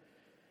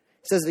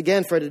 It says it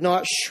again, for I did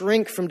not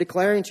shrink from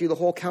declaring to you the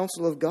whole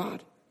counsel of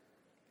God.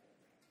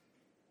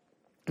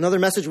 Another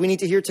message we need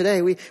to hear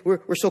today.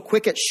 We're so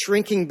quick at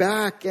shrinking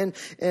back and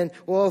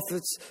well, if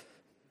it's,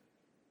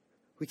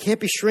 we can't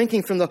be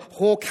shrinking from the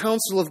whole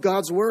counsel of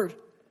God's word.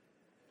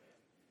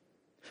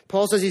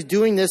 Paul says he's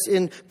doing this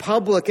in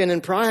public and in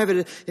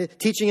private,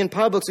 teaching in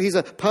public. So he's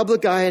a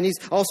public guy and he's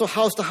also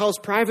house-to-house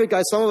private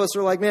guy. Some of us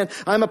are like, man,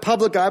 I'm a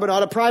public guy, but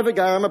not a private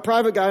guy. I'm a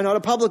private guy, not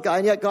a public guy.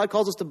 And yet God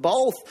calls us to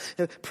both.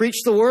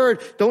 Preach the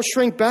word. Don't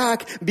shrink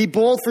back. Be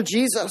bold for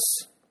Jesus.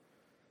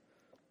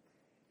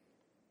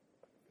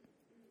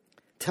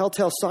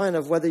 Telltale sign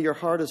of whether your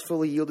heart is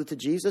fully yielded to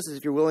Jesus is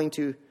if you're willing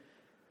to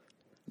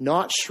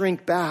not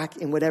shrink back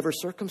in whatever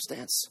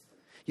circumstance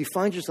you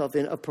find yourself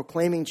in of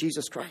proclaiming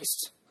Jesus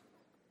Christ.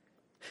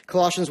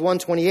 Colossians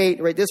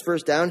 1:28, write this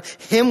verse down.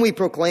 Him we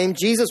proclaim,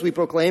 Jesus we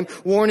proclaim,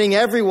 warning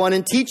everyone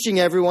and teaching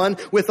everyone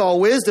with all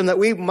wisdom that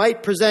we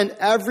might present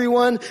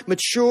everyone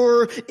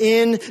mature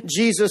in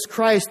Jesus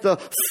Christ. The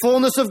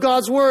fullness of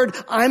God's word.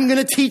 I'm going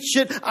to teach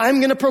it. I'm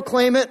going to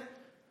proclaim it.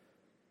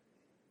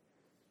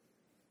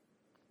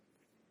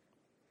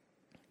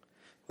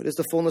 What is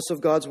the fullness of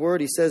God's word?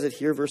 He says it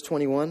here, verse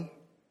 21.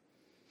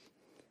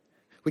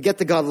 We get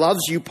the God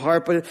loves you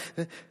part, but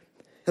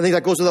I think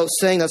that goes without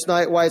saying. That's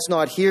not why it's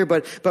not here,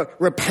 but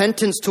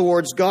repentance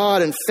towards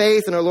God and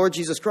faith in our Lord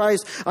Jesus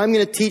Christ. I'm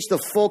going to teach the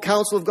full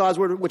counsel of God's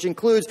word, which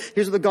includes,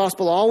 here's what the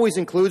gospel always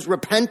includes,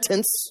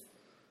 repentance.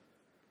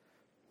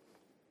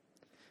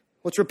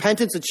 What's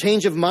repentance? A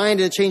change of mind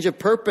and a change of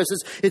purpose.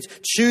 It's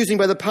choosing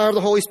by the power of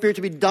the Holy Spirit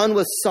to be done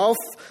with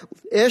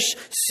selfish,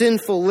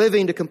 sinful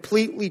living, to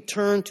completely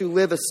turn to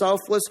live a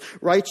selfless,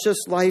 righteous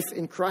life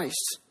in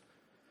Christ.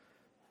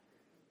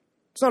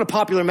 It's not a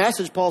popular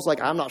message. Paul's like,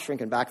 I'm not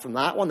shrinking back from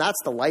that one. That's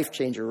the life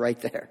changer right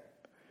there.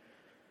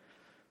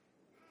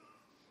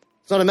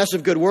 It's not a message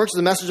of good works. It's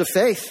a message of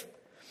faith.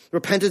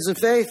 Repentance and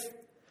faith.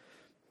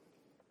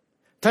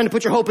 Time to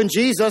put your hope in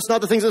Jesus,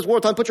 not the things of this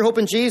world. Time to put your hope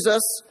in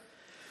Jesus.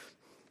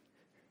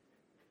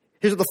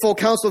 Here's what the full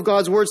counsel of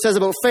God's word says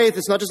about faith.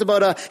 It's not just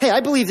about, hey,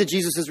 I believe that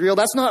Jesus is real.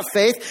 That's not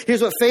faith.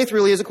 Here's what faith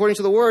really is according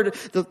to the word,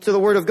 to the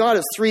word of God.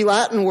 It's 3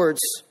 Latin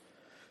words.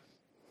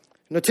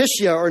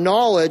 Notitia, or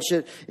knowledge.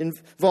 It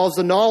involves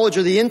the knowledge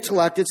or the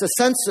intellect. It's a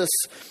sensus,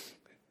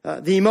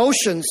 the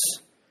emotions.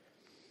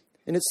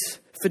 And it's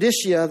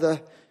fiducia,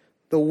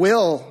 the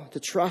will, to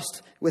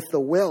trust with the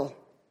will.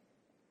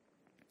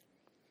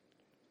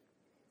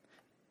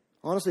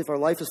 Honestly, if our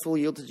life is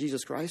fully yielded to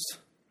Jesus Christ,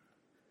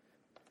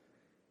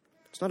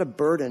 it's not a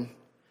burden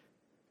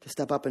to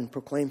step up and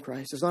proclaim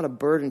Christ. It's not a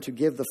burden to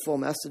give the full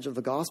message of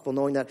the gospel,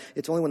 knowing that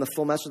it's only when the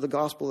full message of the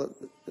gospel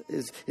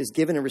is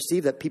given and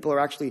received that people are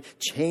actually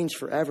changed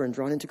forever and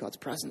drawn into God's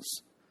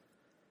presence.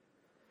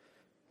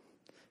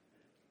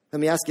 Let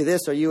me ask you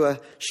this. Are you a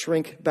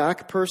shrink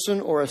back person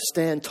or a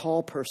stand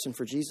tall person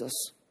for Jesus?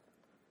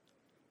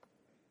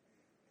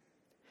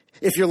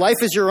 If your life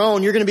is your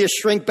own, you're going to be a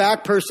shrink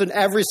back person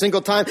every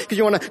single time because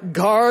you want to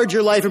guard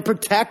your life and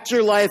protect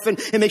your life and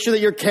make sure that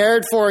you're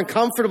cared for and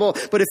comfortable.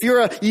 But if you're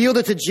a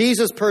yielded to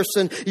Jesus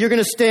person, you're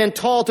going to stand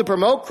tall to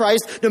promote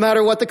Christ no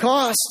matter what the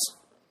cost.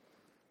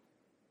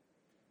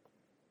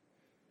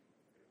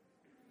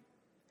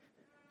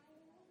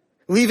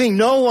 Leaving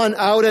no one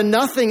out and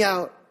nothing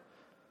out.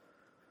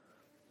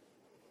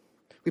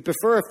 We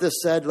prefer if this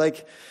said,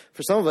 like,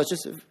 for some of us,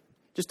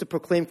 just to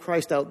proclaim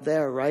Christ out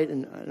there, right?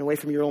 And away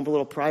from your own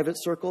little private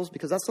circles,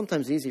 because that's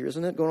sometimes easier,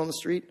 isn't it? Going on the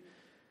street.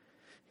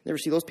 Never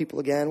see those people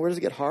again. Where does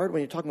it get hard?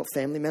 When you're talking about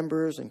family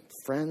members and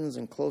friends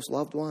and close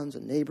loved ones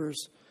and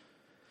neighbors.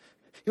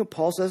 You know what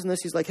Paul says in this?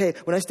 He's like, hey,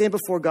 when I stand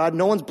before God,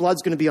 no one's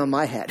blood's going to be on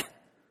my head.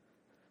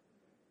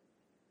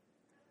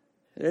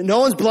 No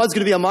one's blood's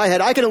going to be on my head.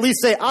 I can at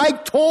least say, I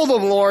told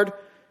them, Lord.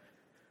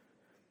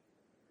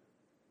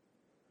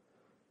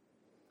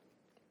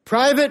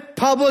 Private,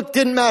 public,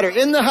 didn't matter.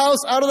 In the house,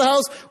 out of the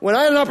house. When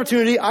I had an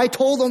opportunity, I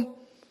told them.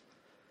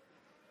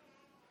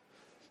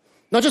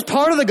 Not just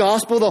part of the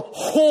gospel, the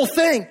whole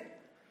thing.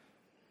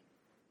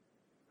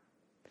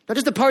 Not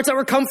just the parts that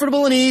were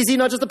comfortable and easy,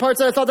 not just the parts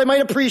that I thought they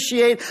might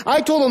appreciate.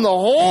 I told them the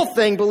whole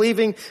thing,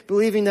 believing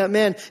that,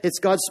 man, it's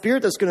God's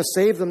Spirit that's going to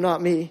save them,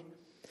 not me.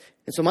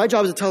 And so my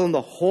job is to tell them the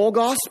whole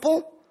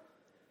gospel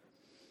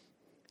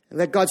and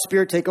let God's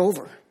Spirit take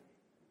over.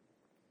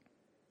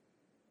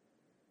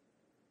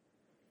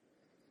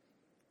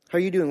 How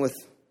are you doing with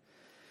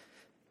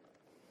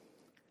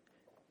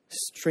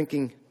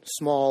shrinking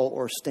small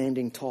or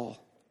standing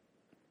tall?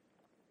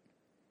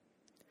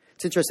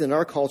 It's interesting, in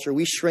our culture,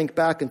 we shrink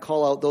back and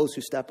call out those who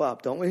step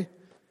up, don't we?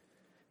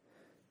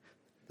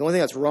 The only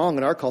thing that's wrong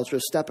in our culture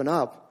is stepping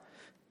up.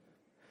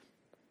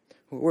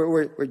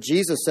 Where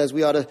Jesus says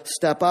we ought to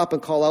step up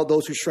and call out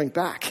those who shrink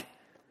back. I'm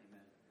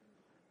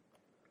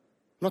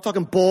not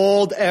talking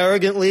bold,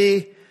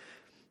 arrogantly.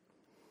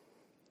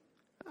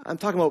 I'm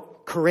talking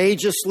about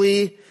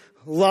courageously,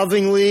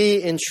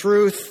 lovingly, in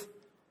truth.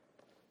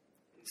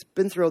 It's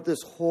been throughout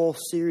this whole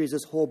series,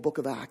 this whole book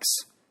of Acts.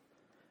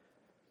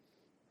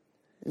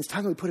 And it's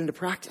time that we put it into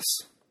practice.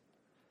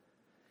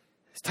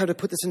 It's time to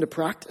put this into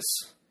practice.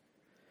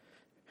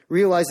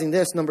 Realizing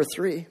this, number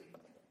 3,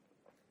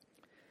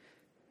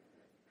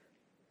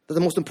 that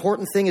the most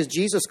important thing is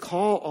Jesus'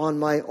 call on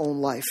my own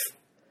life.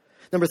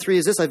 Number 3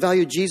 is this: I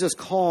value Jesus'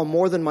 call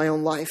more than my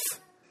own life.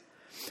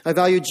 I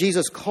value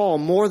Jesus' call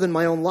more than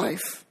my own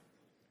life.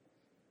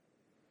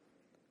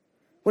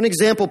 What an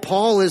example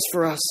Paul is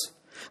for us.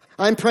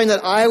 I'm praying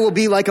that I will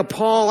be like a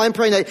Paul. I'm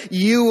praying that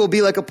you will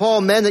be like a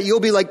Paul. Men, that you'll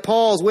be like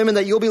Pauls. Women,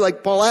 that you'll be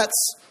like Paulettes.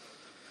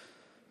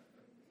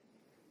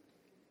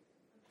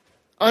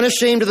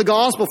 Unashamed of the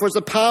gospel, for it's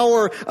the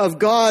power of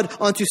God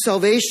unto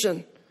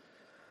salvation.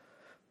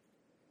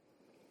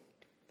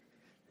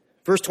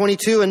 Verse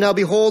 22, and now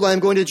behold, I am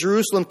going to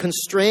Jerusalem,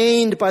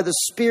 constrained by the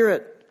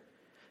Spirit,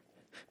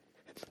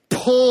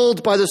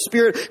 pulled by the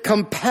Spirit,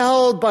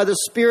 compelled by the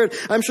Spirit.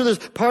 I'm sure there's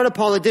part of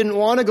Paul that didn't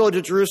want to go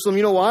to Jerusalem.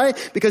 You know why?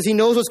 Because he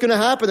knows what's going to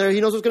happen there.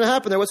 He knows what's going to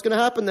happen there. What's going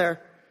to happen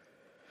there?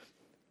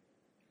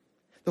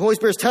 The Holy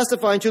Spirit is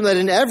testifying to him that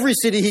in every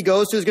city he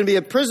goes to, there's going to be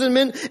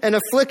imprisonment and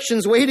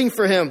afflictions waiting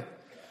for him.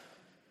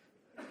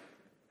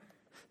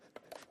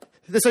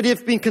 This idea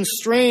of being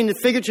constrained,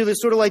 figuratively,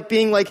 is sort of like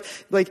being like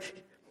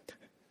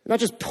not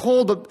just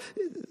pulled, but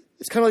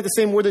it's kind of like the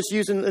same word that's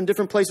used in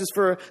different places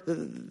for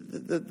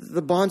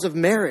the bonds of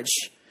marriage.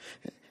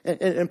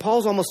 And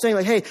Paul's almost saying,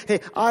 like, hey,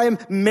 I'm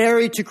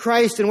married to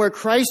Christ, and where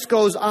Christ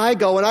goes, I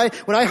go. And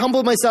when I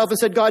humbled myself and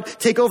said, God,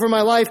 take over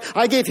my life,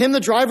 I gave him the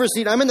driver's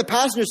seat. I'm in the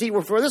passenger seat.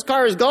 Where this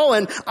car is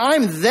going,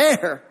 I'm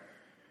there.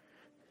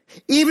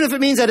 Even if it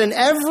means that in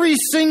every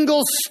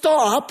single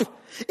stop,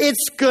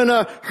 it's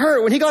gonna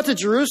hurt. When he got to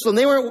Jerusalem,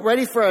 they weren't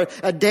ready for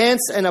a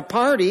dance and a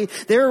party.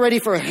 They were ready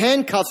for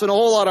handcuffs and a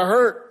whole lot of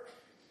hurt.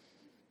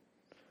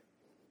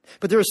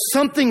 But there was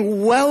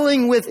something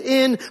welling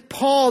within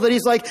Paul that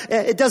he's like,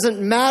 it doesn't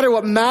matter.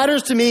 What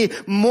matters to me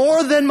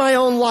more than my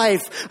own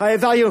life. I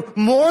value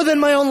more than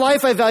my own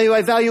life. I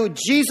value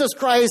Jesus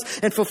Christ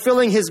and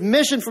fulfilling his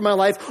mission for my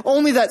life.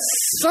 Only that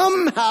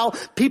somehow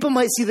people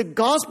might see the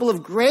gospel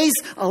of grace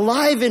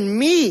alive in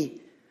me.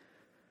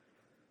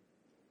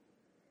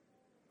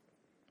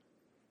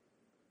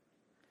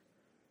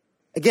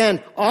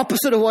 Again,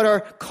 opposite of what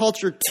our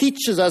culture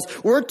teaches us.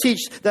 We're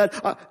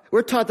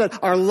taught that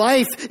our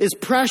life is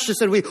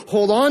precious and we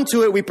hold on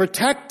to it, we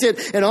protect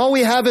it, and all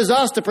we have is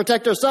us to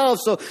protect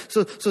ourselves. So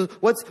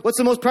what's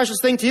the most precious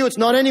thing to you? It's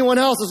not anyone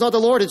else, it's not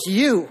the Lord, it's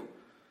you.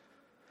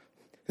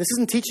 This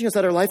isn't teaching us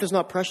that our life is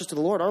not precious to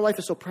the Lord. Our life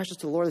is so precious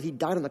to the Lord that he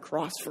died on the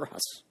cross for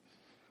us.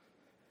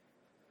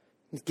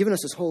 He's given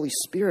us his Holy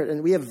Spirit,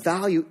 and we have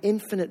value,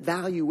 infinite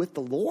value with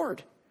the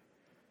Lord.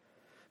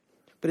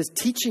 But it's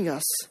teaching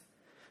us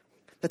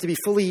that to be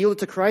fully yielded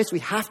to Christ, we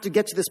have to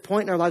get to this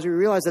point in our lives where we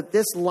realize that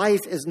this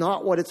life is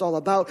not what it's all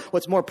about.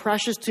 What's more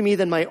precious to me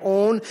than my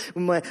own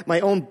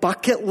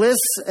bucket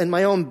lists and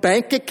my own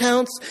bank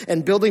accounts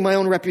and building my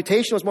own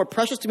reputation, what's more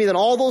precious to me than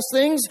all those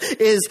things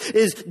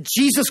is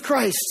Jesus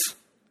Christ.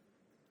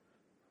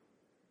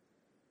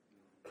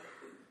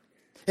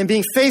 And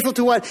being faithful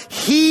to what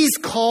he's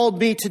called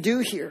me to do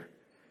here.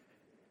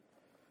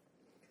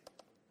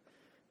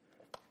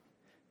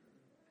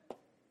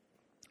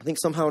 I think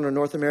somehow in our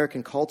North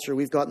American culture,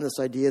 we've gotten this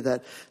idea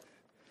that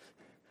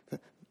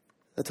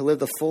to live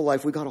the full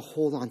life, we got to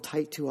hold on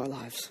tight to our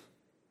lives.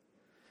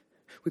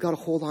 We got to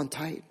hold on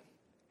tight.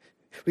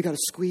 We got to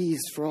squeeze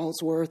for all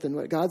it's worth. And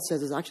what God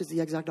says is actually the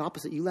exact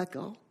opposite. You let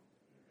go.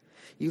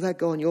 You let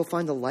go and you'll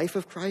find the life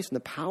of Christ and the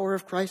power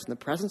of Christ and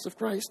the presence of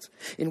Christ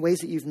in ways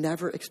that you've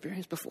never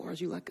experienced before as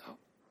you let go.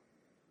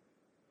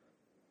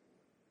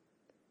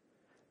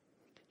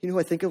 You know who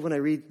I think of when I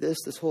read this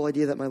whole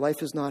idea that my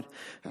life is not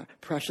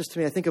precious to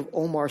me? I think of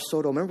Omar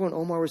Soto. Remember when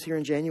Omar was here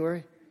in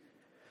January?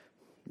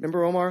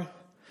 Remember Omar?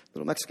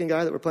 Little Mexican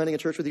guy that we're planning a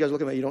church with. You guys look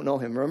at me, you don't know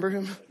him. Remember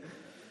him?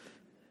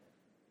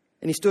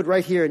 And he stood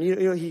right here, and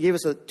he gave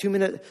us a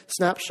 2-minute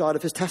snapshot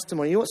of his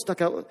testimony. You know what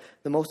stuck out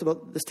the most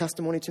about this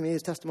testimony to me?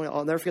 His testimony,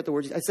 I'll never forget the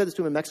words. I said this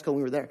to him in Mexico when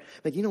we were there.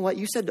 I'm like, you know what?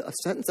 You said a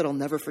sentence that I'll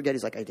never forget.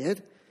 He's like, I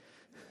did?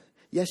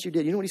 Yes, you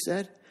did. You know what he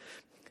said?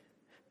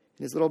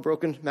 In his little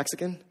broken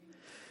Mexican.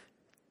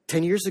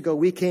 10 years ago,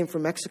 we came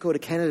from Mexico to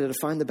Canada to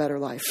find the better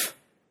life.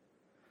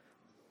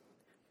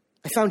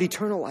 I found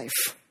eternal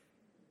life.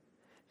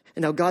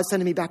 And now God's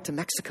sending me back to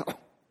Mexico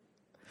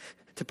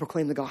to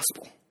proclaim the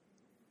gospel.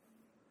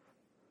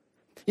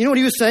 You know what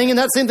he was saying? And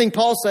that same thing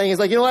Paul's saying is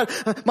like, you know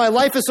what? My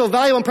life is so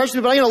valuable and precious,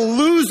 but I'm going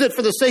to lose it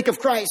for the sake of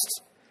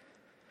Christ.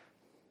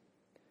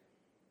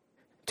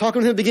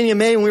 Talking to him at the beginning of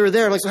May when we were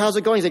there, I'm like, so how's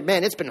it going? He's like,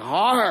 man, it's been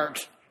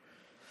hard.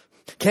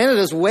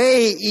 Canada's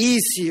way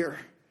easier.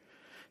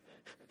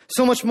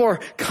 So much more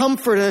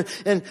comfort,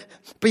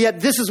 but yet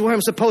this is where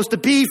I'm supposed to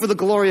be for the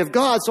glory of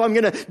God, so I'm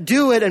going to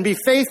do it and be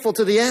faithful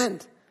to the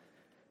end.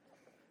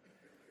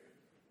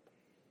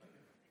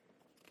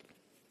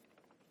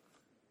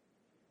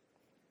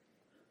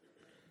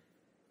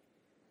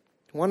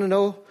 Want to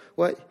know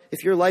what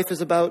if your life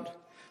is about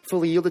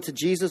fully yielded to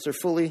Jesus or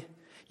fully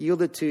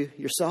yielded to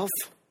yourself?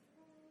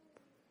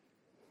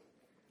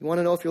 You want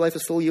to know if your life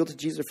is fully yielded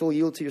to Jesus or fully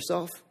yielded to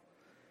yourself?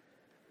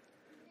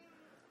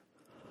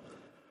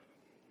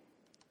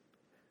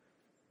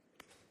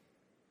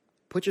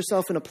 Put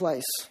yourself in a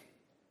place.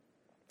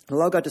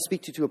 Allow God to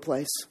speak to you to a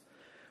place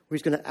where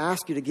He's going to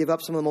ask you to give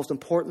up some of the most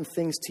important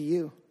things to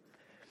you.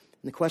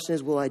 And the question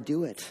is, will I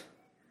do it?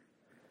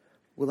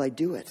 Will I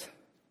do it?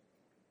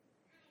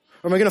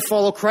 Or am I going to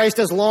follow Christ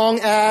as long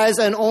as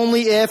and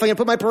only if I'm going to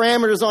put my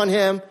parameters on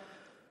Him?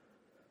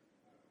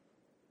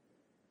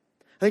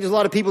 I think there's a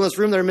lot of people in this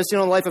room that are missing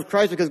out on the life of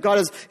Christ because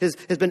God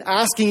has been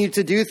asking you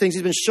to do things.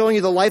 He's been showing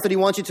you the life that He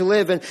wants you to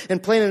live.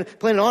 And plain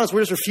and honest,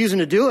 we're just refusing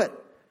to do it.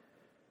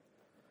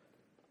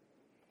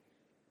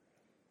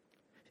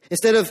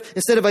 Instead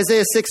of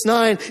Isaiah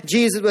 6:9,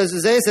 Jesus, as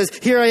Isaiah says,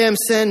 "Here I am,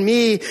 send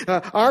me."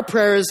 Our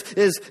prayer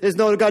is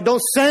no, God,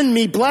 don't send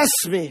me, bless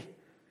me.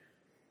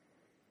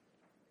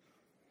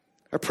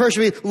 Our prayer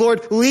should be,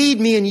 Lord, lead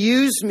me and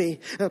use me.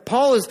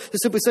 Paul is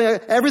simply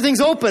saying,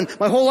 everything's open.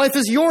 My whole life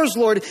is yours,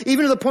 Lord.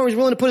 Even to the point where he's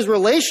willing to put his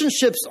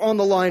relationships on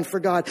the line for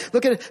God.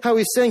 Look at how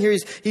he's saying here.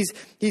 He's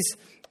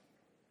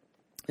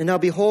and now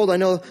behold, I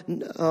know,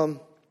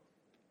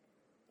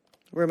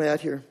 where am I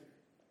at here?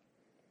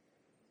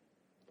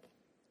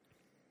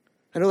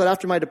 I know that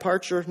after my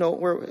departure,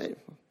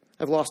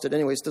 I've lost it.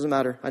 Anyways, it doesn't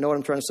matter. I know what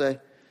I'm trying to say.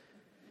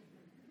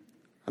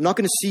 I'm not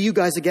going to see you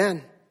guys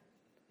again.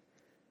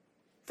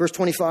 Verse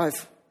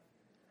 25.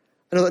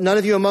 I know that none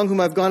of you among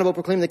whom I've gone about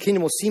proclaiming the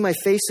kingdom will see my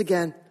face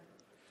again.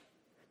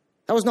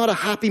 That was not a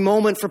happy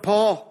moment for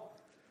Paul.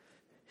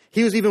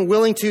 He was even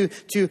willing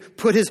to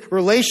put his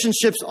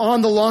relationships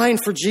on the line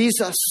for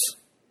Jesus.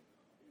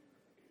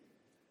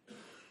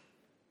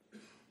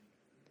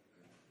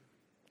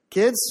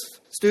 Kids,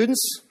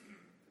 students,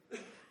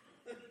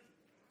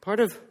 part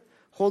of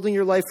holding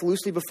your life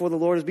loosely before the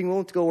Lord is being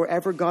willing to go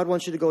wherever God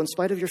wants you to go in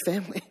spite of your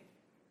family.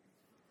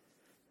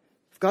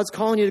 If God's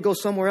calling you to go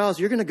somewhere else,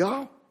 you're going to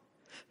go.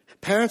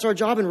 Parents, our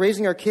job in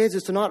raising our kids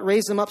is to not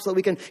raise them up so that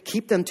we can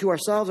keep them to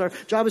ourselves. Our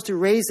job is to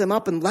raise them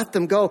up and let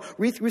them go.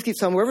 Ruth keeps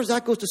telling me, wherever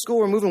Zach goes to school,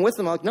 we're moving with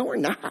them. I'm like, no, we're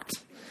not.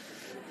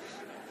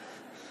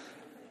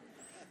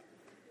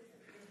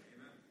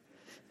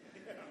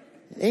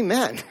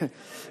 Amen.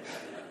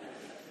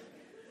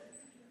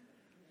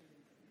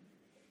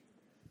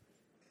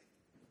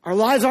 Our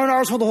lives aren't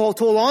ours to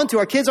hold on to.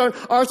 Our kids aren't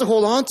ours to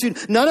hold on to.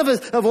 None of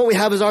us of what we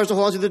have is ours to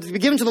hold on to. They're to be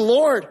given to the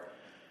Lord.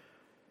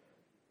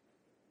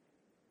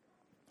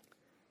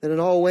 That in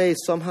all ways,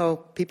 somehow,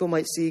 people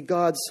might see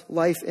God's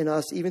life in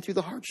us, even through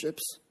the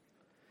hardships,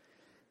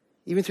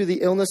 even through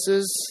the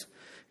illnesses,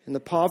 and the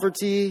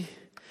poverty,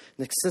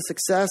 and the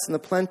success, and the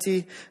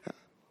plenty.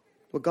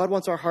 What God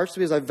wants our hearts to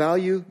be is, I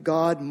value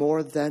God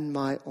more than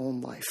my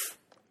own life.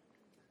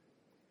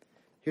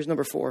 Here's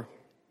number 4.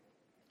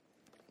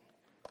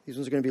 These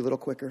ones are going to be a little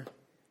quicker.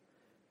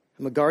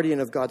 I'm a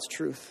guardian of God's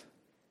truth.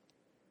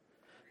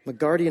 I'm a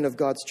guardian of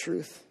God's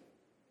truth.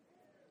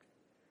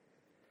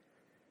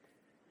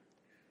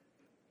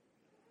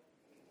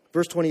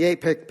 Verse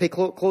 28, pay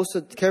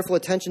careful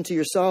attention to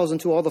yourselves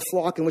and to all the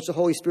flock in which the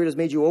Holy Spirit has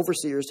made you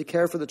overseers to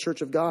care for the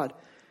church of God,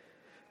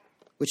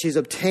 which He's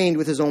obtained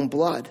with His own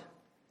blood.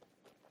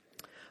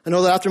 I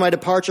know that after my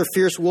departure,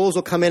 fierce wolves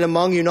will come in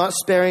among you, not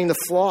sparing the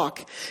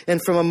flock.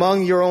 And from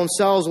among your own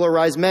selves will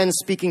arise men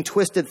speaking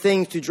twisted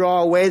things to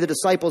draw away the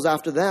disciples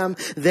after them.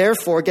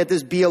 Therefore, get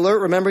this, be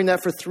alert, remembering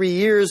that for 3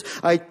 years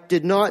I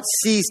did not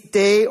cease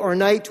day or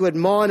night to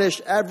admonish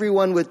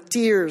everyone with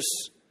tears.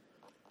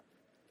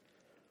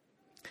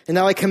 And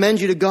now I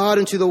commend you to God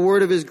and to the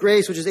word of His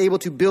grace, which is able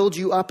to build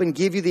you up and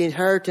give you the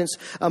inheritance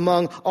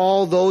among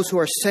all those who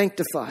are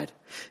sanctified.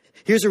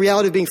 Here's the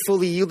reality of being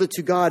fully yielded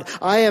to God.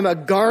 I am a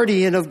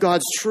guardian of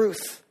God's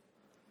truth.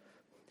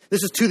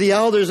 This is to the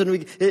elders,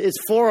 and it's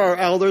for our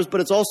elders,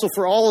 but it's also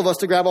for all of us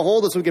to grab a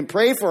hold of it so we can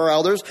pray for our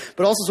elders,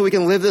 but also so we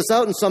can live this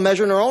out in some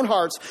measure in our own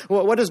hearts.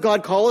 What does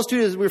God call us to?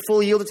 Is we're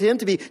fully yielded to Him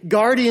to be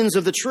guardians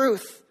of the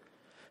truth.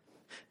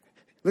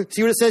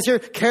 See what it says here?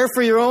 Care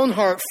for your own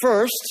heart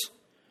first.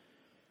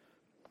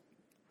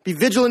 Be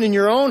vigilant in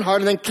your own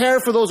heart, and then care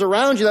for those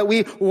around you, that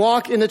we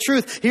walk in the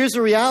truth. Here's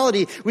the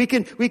reality. We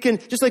can,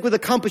 just like with a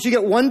compass, you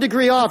get 1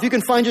 degree off, you can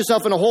find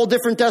yourself in a whole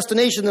different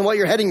destination than what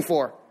you're heading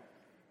for.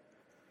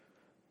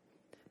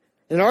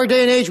 In our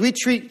day and age, we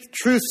treat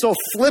truth so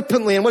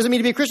flippantly. And what does it mean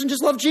to be a Christian?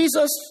 Just love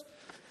Jesus.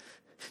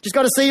 Just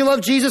got to say you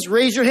love Jesus,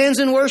 raise your hands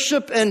in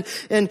worship, and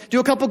do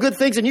a couple good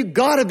things, and you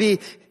got to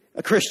be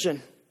a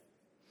Christian.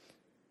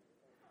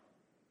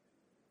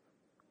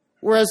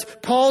 Whereas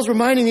Paul's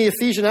reminding the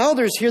Ephesian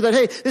elders here that,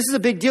 hey, this is a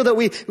big deal that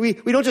we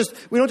don't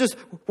just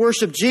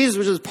worship Jesus,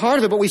 which is part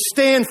of it, but we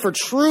stand for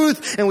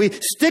truth and we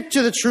stick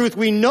to the truth.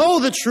 We know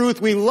the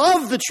truth. We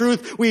love the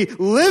truth. We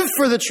live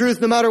for the truth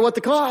no matter what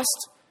the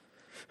cost.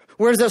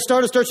 Where does that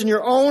start? It starts in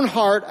your own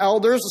heart,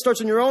 elders. It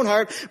starts in your own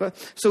heart.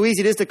 So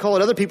easy it is to call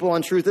it other people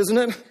on truth, isn't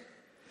it?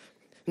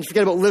 And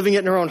forget about living it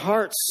in our own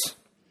hearts.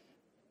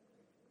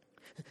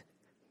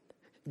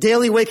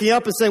 Daily waking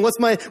up and saying, what's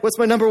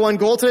my number one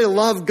goal today? To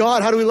love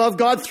God. How do we love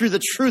God? Through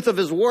the truth of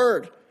His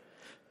Word.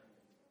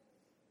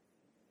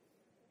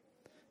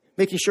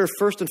 Making sure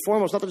first and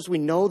foremost, not that just we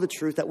know the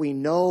truth, that we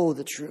know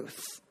the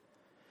truth.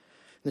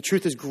 The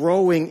truth is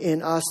growing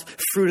in us,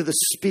 fruit of the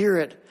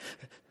Spirit.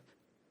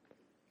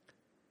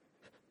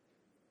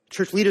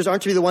 Church leaders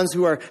aren't to be the ones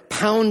who are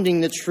pounding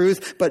the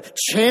truth, but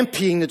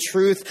championing the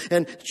truth.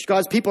 And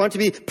God's people aren't to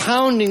be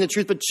pounding the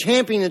truth, but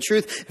championing the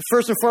truth,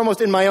 first and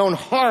foremost in my own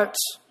heart.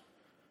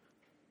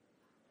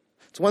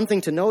 It's one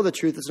thing to know the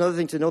truth. It's another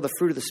thing to know the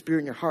fruit of the Spirit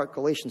in your heart,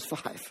 Galatians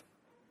 5.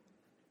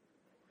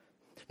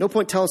 No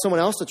point telling someone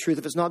else the truth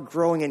if it's not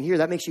growing in here.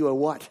 That makes you a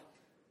what?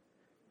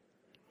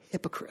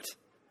 Hypocrite.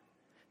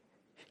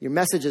 Your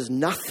message is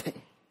nothing.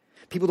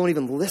 People don't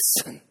even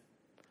listen.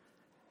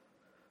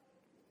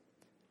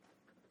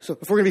 So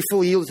if we're going to be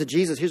fully yielded to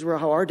Jesus, here's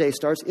how our day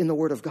starts, in the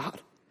Word of God.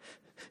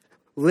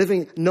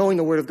 Knowing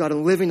the Word of God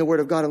and living the Word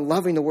of God and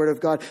loving the Word of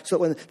God, so that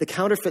when the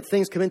counterfeit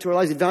things come into our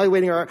lives,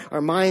 evaluating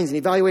our minds and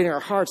evaluating our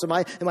hearts, am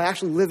I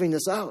actually living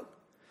this out?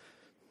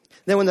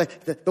 Then when the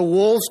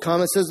wolves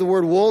come, it says the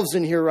word wolves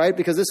in here, right?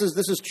 Because this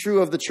is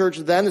true of the church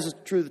then, this is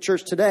true of the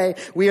church today.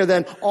 We are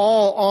then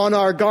all on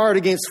our guard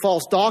against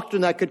false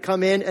doctrine that could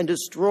come in and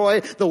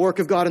destroy the work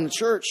of God in the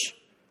church.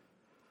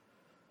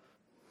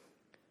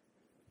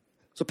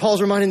 So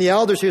Paul's reminding the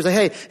elders here,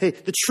 hey,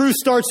 the truth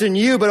starts in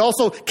you, but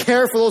also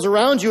care for those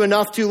around you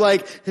enough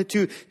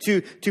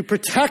to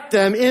protect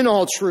them in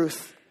all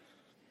truth.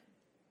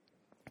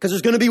 Because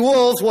there's going to be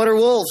wolves. What are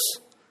wolves?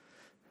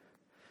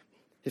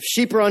 If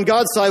sheep are on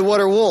God's side, what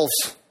are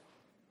wolves?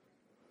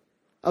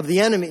 Of the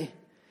enemy.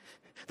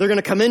 They're going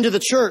to come into the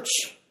church.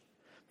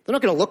 They're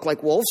not going to look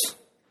like wolves.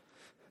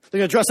 They're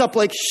going to dress up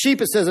like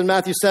sheep, it says in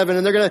Matthew 7,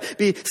 and they're going to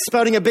be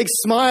spouting a big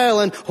smile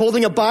and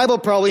holding a Bible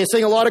probably and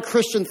saying a lot of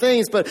Christian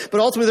things, but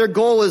ultimately their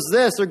goal is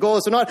this. Their goal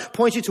is to not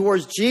point you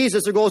towards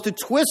Jesus. Their goal is to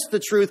twist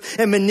the truth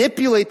and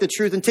manipulate the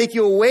truth and take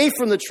you away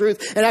from the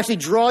truth and actually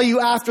draw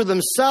you after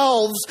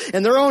themselves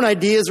and their own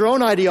ideas, their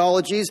own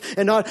ideologies,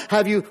 and not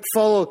have you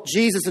follow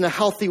Jesus in a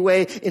healthy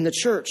way in the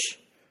church.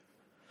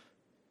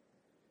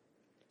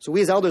 So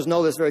we as elders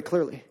know this very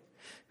clearly.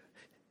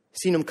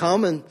 Seen them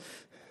come and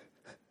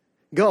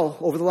go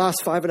over the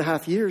last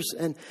 5.5 years.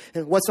 And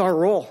what's our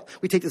role?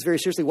 We take this very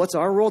seriously. What's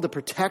our role? To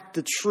protect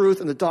the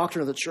truth and the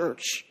doctrine of the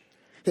church.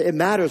 It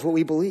matters what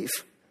we believe.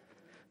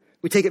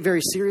 We take it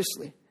very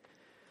seriously.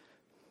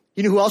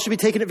 You know who else should be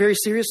taking it very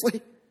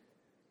seriously?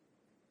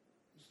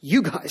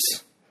 You guys.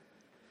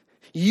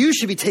 You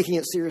should be taking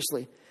it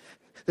seriously.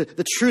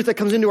 The truth that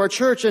comes into our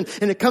church and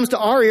it comes to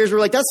our ears, we're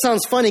like, that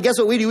sounds funny. Guess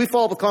what we do? We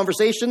follow up with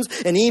conversations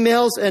and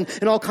emails and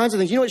all kinds of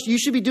things. You know what you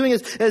should be doing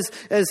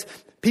as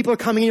people are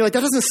coming in, you're like,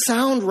 that doesn't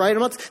sound right. I'm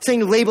not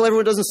saying to label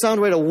everyone doesn't sound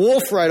right a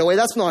wolf right away.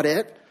 That's not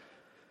it.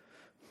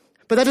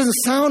 But that doesn't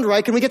sound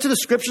right. Can we get to the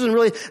scriptures and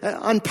really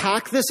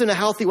unpack this in a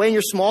healthy way? In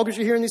your small groups,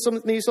 you're hearing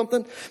maybe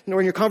something,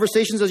 or in your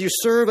conversations as you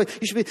serve,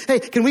 you should be,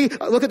 hey, can we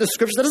look at the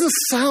scriptures? That doesn't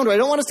sound right. I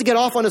don't want us to get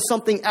off onto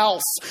something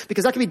else,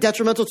 because that can be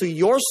detrimental to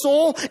your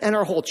soul and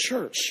our whole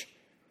church.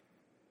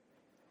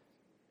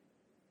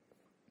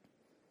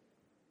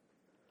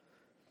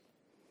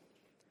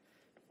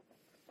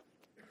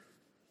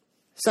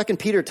 Second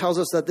Peter tells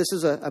us that this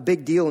is a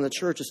big deal in the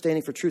church of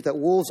standing for truth, that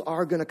wolves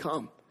are going to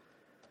come.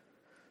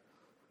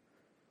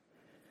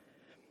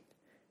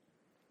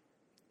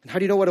 And how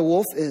do you know what a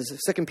wolf is?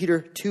 2 Peter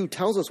 2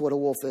 tells us what a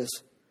wolf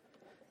is.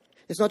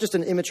 It's not just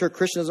an immature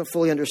Christian who doesn't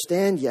fully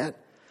understand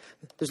yet.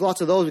 There's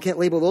lots of those. We can't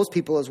label those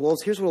people as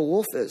wolves. Here's what a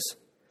wolf is.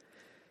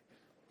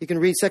 You can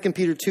read 2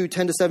 Peter 2,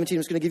 10 to 17. I'm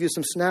just going to give you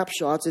some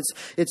snapshots.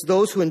 It's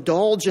those who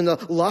indulge in the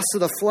lusts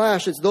of the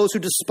flesh. It's those who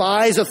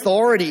despise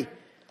authority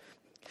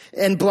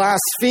and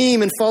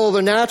blaspheme and follow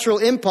their natural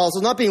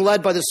impulses, not being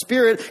led by the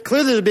Spirit.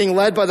 Clearly they're being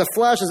led by the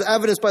flesh, as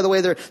evidenced by the way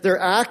they're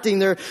acting.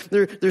 They're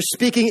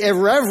speaking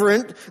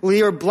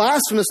irreverently or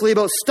blasphemously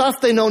about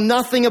stuff they know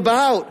nothing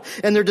about.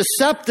 And they're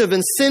deceptive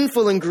and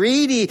sinful and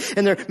greedy,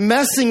 and they're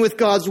messing with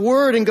God's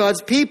word and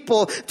God's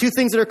people, two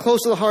things that are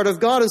close to the heart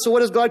of God. And so what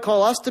does God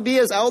call us to be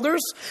as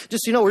elders?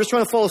 Just, we're just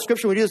trying to follow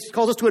Scripture. He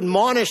calls us to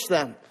admonish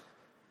them.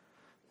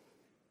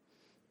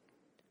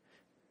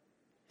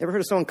 Ever heard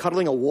of someone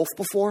cuddling a wolf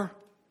before?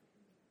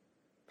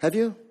 Have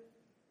you?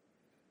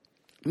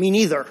 Me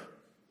neither.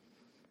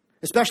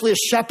 Especially a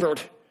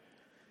shepherd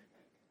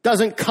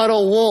doesn't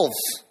cuddle wolves.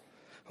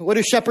 What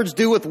do shepherds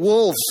do with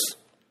wolves?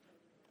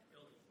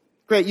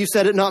 Great, you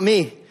said it, not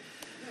me.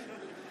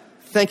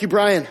 Thank you,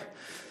 Brian.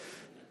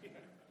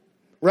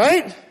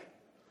 Right?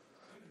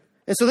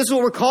 And so this is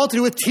what we're called to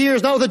do with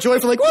tears, not with a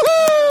joyful like,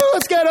 woohoo,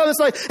 let's get on. It's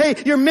like,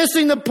 hey, you're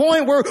missing the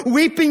point. We're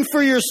weeping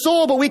for your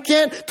soul, but we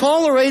can't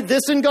tolerate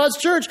this in God's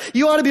church.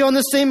 You ought to be on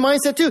the same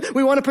mindset too.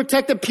 We want to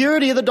protect the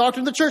purity of the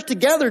doctrine of the church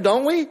together,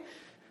 don't we?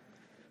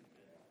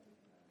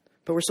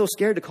 But we're so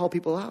scared to call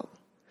people out,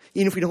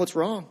 even if we know what's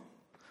wrong.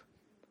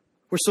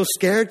 We're so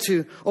scared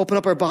to open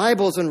up our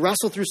Bibles and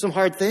wrestle through some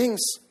hard things.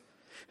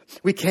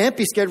 We can't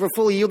be scared. We're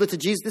fully yielded to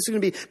Jesus. This is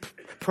going to be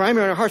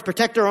primary in our hearts.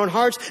 Protect our own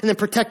hearts and then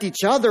protect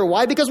each other.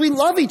 Why? Because we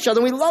love each other.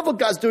 We love what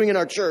God's doing in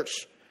our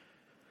church.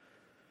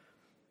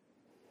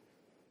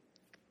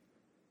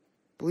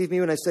 Believe me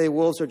when I say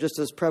wolves are just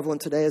as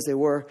prevalent today as they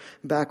were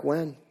back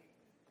when.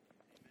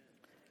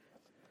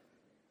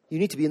 You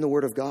need to be in the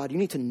Word of God. You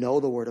need to know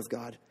the Word of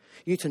God.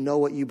 You need to know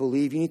what you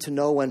believe. You need to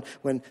know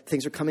when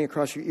things are coming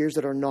across your ears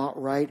that are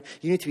not right.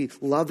 You need to be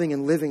loving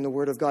and living the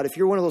Word of God. If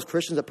you're one of those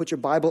Christians that puts your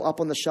Bible up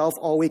on the shelf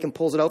all week and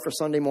pulls it out for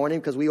Sunday morning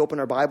because we open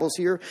our Bibles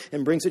here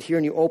and brings it here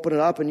and you open it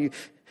up and you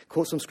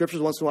quote some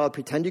scriptures once in a while,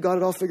 pretend you got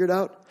it all figured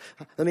out.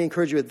 Let me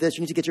encourage you with this.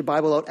 You need to get your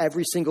Bible out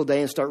every single day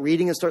and start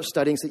reading and start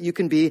studying so that you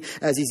can be,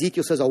 as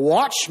Ezekiel says, a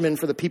watchman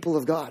for the people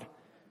of God.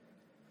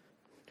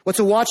 What's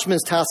a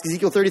watchman's task?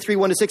 Ezekiel 33,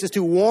 1-6 is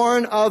to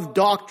warn of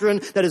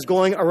doctrine that is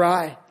going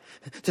awry.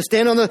 To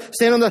stand on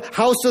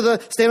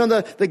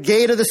the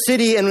gate of the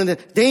city, and when the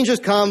dangers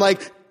come, like,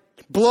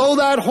 blow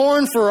that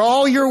horn for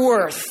all you're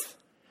worth.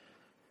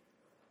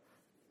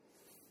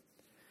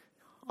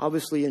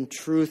 Obviously in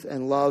truth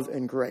and love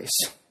and grace.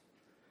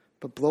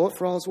 But blow it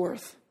for all it's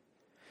worth.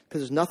 Because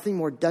there's nothing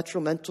more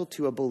detrimental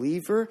to a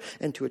believer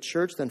and to a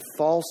church than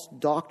false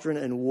doctrine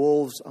and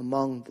wolves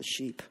among the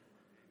sheep.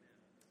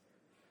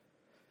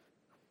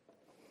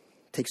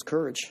 It takes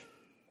courage.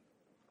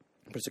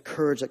 But it's a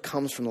courage that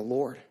comes from the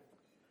Lord.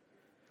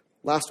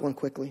 Last one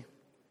quickly.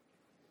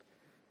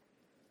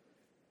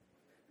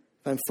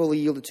 If I'm fully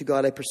yielded to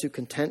God, I pursue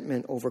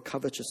contentment over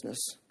covetousness.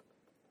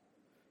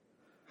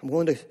 I'm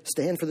willing to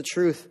stand for the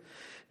truth,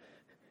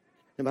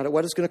 no matter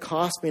what it's going to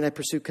cost me, and I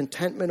pursue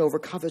contentment over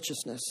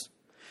covetousness.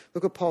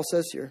 Look what Paul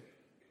says here.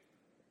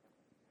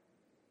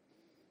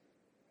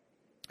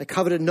 I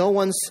coveted no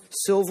one's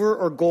silver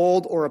or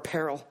gold or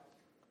apparel.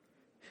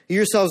 You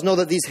yourselves know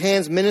that these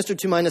hands ministered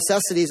to my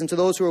necessities and to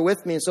those who were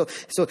with me. And so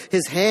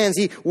his hands,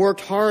 he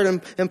worked hard.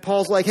 And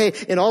Paul's like, hey,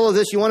 in all of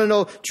this, you want to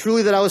know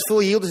truly that I was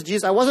fully yielded to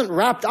Jesus? I wasn't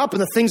wrapped up in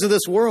the things of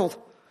this world.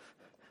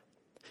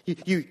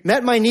 You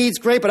met my needs,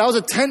 great, but I was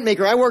a tent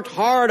maker. I worked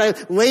hard. I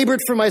labored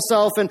for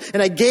myself, and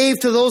I gave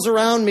to those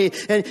around me.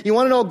 And you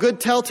want to know a good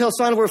telltale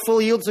sign of we're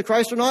fully yielded to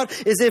Christ or not?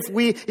 Is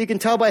if you can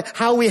tell by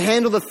how we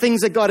handle the things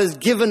that God has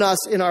given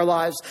us in our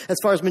lives as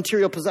far as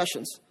material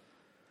possessions.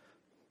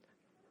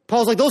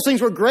 Paul's like, those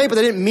things were great, but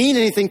they didn't mean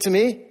anything to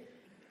me.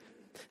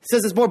 He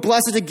says it's more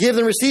blessed to give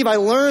than receive. I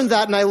learned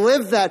that and I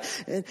lived that.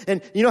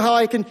 And you know how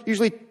I can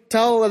usually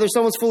tell whether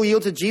someone's fully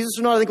yielded to Jesus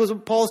or not? I think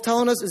what Paul's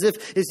telling us is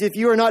if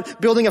you are not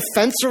building a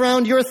fence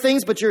around your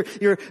things, but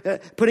you're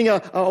putting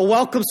a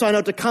welcome sign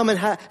out to come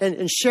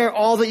and share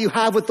all that you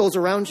have with those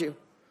around you.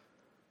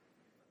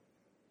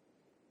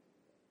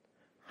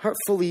 Heart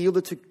fully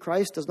yielded to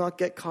Christ does not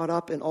get caught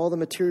up in all the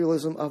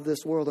materialism of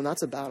this world. And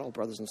that's a battle,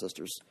 brothers and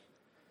sisters.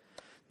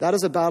 That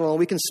is a battle, and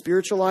we can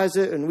spiritualize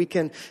it, and we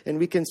can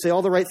say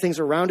all the right things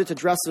around it to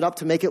dress it up,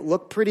 to make it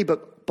look pretty,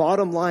 but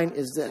bottom line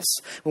is this.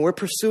 When we're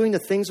pursuing the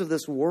things of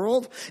this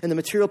world and the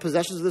material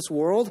possessions of this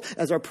world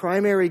as our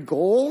primary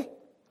goal,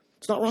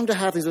 it's not wrong to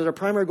have these as our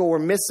primary goal. We're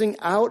missing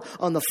out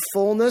on the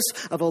fullness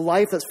of a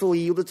life that's fully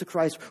yielded to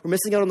Christ. We're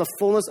missing out on the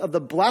fullness of the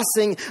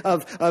blessing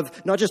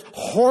of not just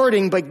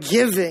hoarding, but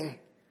giving.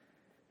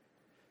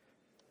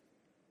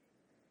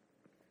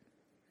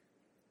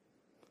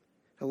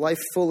 A life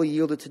fully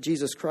yielded to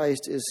Jesus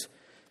Christ is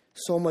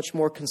so much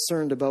more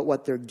concerned about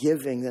what they're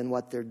giving than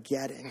what they're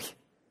getting.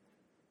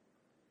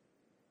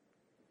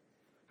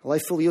 A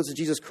life fully yielded to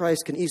Jesus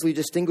Christ can easily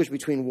distinguish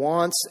between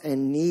wants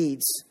and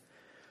needs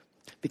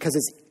because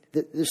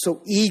they're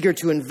so eager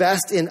to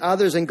invest in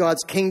others in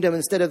God's kingdom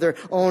instead of their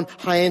own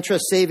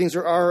high-interest savings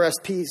or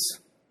RRSPs.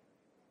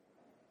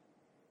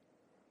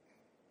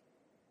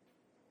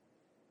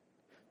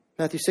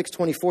 Matthew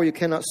 6:24, you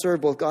cannot serve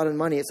both God and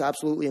money. It's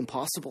absolutely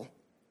impossible.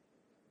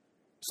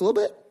 It's a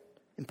little bit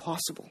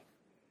impossible.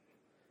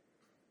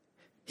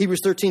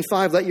 Hebrews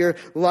 13:5, let your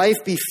life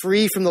be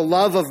free from the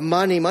love of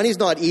money. Money's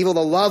not evil.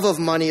 The love of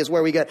money is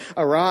where we get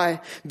awry.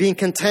 Being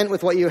content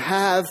with what you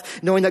have,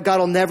 knowing that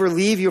God will never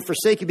leave you or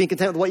forsake you, being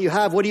content with what you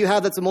have. What do you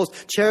have that's the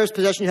most cherished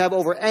possession you have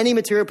over any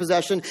material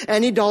possession,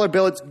 any dollar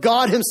bill? It's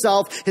God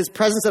himself, his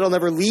presence that will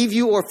never leave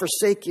you or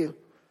forsake you.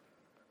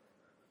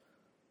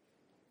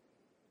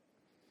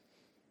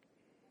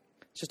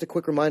 Just a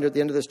quick reminder at the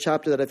end of this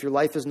chapter that if your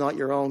life is not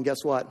your own,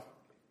 guess what?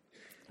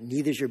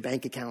 Neither is your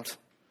bank account.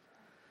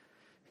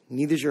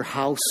 Neither is your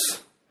house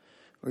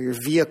or your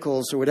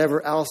vehicles or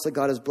whatever else that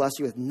God has blessed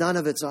you with. None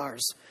of it's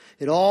ours.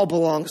 It all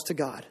belongs to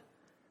God.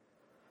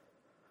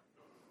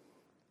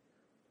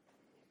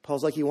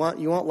 Paul's like, you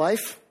want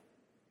life?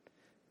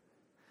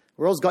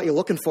 The world's got you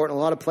looking for it in a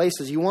lot of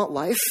places. You want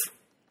life?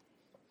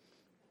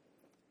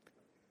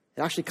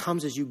 It actually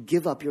comes as you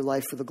give up your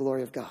life for the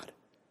glory of God.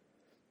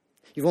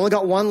 You've only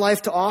got one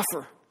life to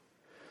offer.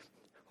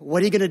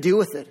 What are you going to do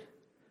with it?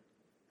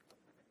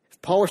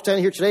 If Paul were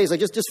standing here today, he's like,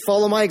 just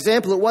follow my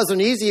example. It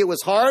wasn't easy. It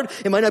was hard.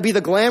 It might not be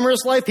the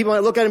glamorous life. People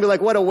might look at it and be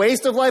like, what a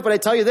waste of life. But I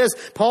tell you this,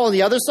 Paul on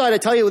the other side, I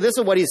tell you this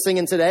is what he's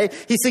singing today.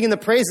 He's singing the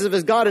praises of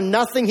his God, and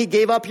nothing he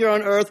gave up here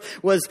on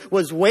earth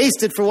was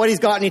wasted for what he's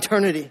got in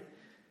eternity.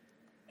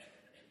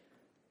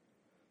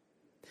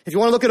 If you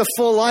want to look at a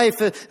full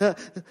life,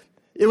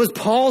 it was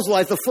Paul's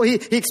life. He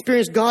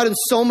experienced God in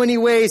so many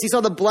ways. He saw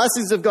the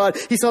blessings of God.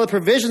 He saw the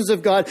provisions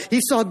of God. He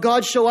saw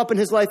God show up in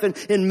his life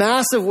in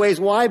massive ways.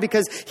 Why?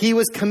 Because he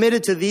was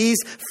committed to these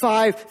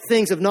 5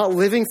 things of not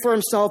living for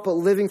himself, but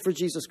living for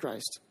Jesus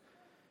Christ.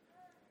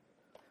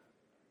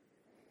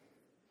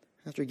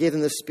 After he gave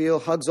them this spiel,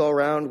 hugs all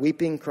around,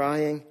 weeping,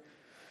 crying,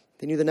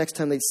 they knew the next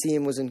time they'd see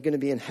him was going to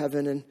be in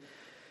heaven. And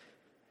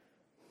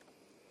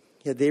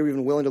yet they were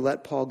even willing to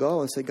let Paul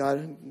go and say,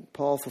 God,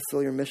 Paul,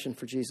 fulfill your mission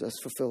for Jesus.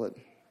 Fulfill it.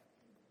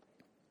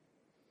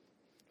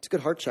 It's a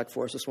good heart check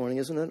for us this morning,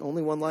 isn't it?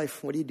 Only one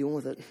life. What are you doing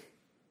with it?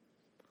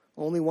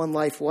 Only one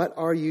life. What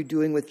are you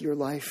doing with your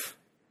life?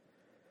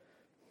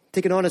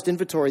 Take an honest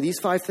inventory. These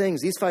 5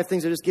 things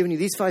I just given you,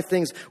 these 5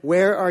 things,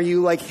 where are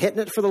you like hitting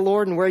it for the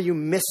Lord and where are you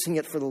missing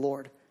it for the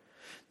Lord?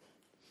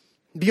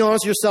 Be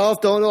honest with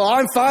yourself. Don't know,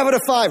 I'm 5 out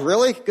of 5.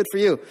 Really? Good for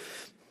you.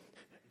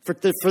 For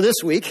this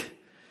week.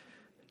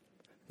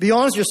 Be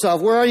honest with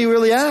yourself. Where are you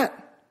really at?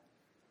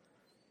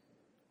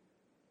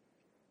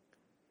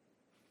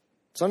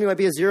 Some of you might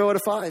be a 0 out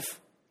of 5.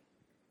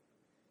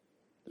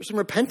 There's some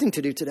repenting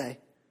to do today.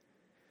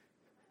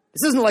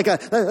 This isn't like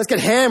let's get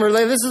hammered.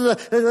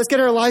 Let's get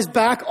our lives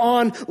back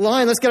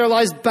online. Let's get our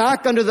lives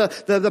back under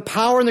the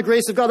power and the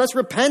grace of God. Let's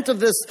repent of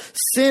this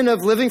sin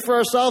of living for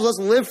ourselves. Let's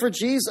live for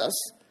Jesus.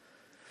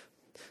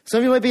 Some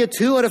of you might be a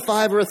 2 out of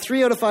 5 or a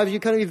 3 out of 5. You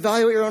kind of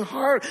evaluate your own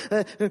heart.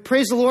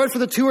 Praise the Lord for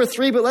the 2 or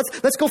 3, but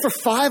let's go for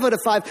 5 out of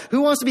 5.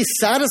 Who wants to be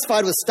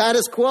satisfied with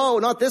status quo?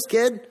 Not this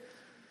kid.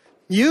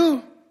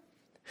 You.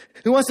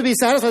 Who wants to be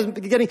satisfied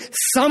with getting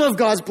some of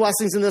God's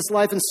blessings in this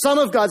life and some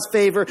of God's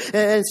favor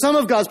and some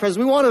of God's presence?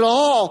 We want it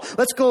all.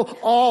 Let's go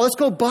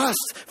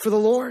bust for the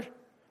Lord.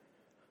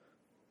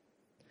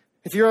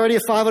 If you're already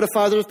a 5 out of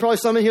 5, there's probably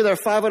some in here that are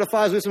 5 out of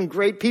 5s. We have some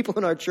great people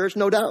in our church,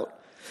 no doubt.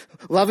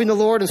 Loving the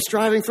Lord and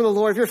striving for the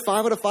Lord. If you're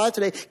 5 out of 5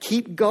 today,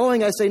 keep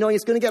going. I say, no,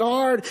 it's going to get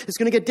hard. It's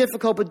going to get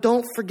difficult, but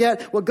don't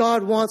forget what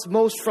God wants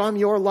most from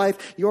your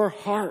life, your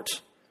heart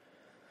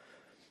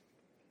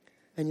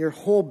and your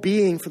whole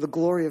being for the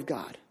glory of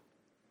God.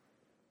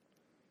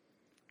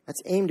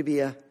 That's aimed to be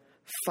a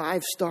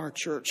 5-star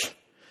church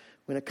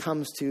when it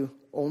comes to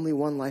only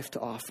one life to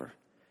offer.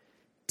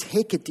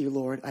 Take it, dear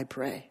Lord, I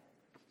pray.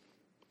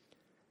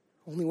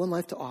 Only one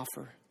life to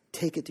offer.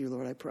 Take it, dear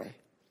Lord, I pray.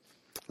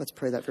 Let's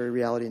pray that very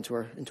reality into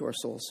our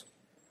souls.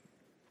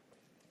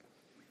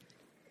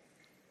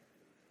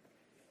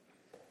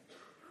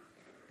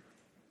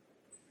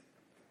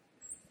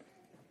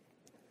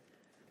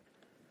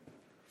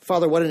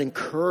 Father, what an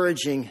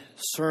encouraging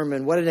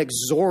sermon. What an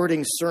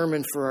exhorting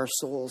sermon for our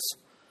souls.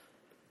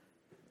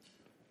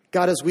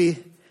 God, as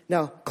we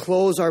now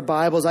close our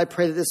Bibles, I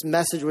pray that this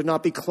message would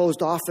not be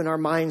closed off in our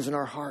minds and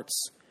our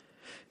hearts.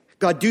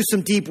 God, do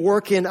some deep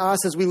work in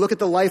us as we look at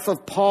the life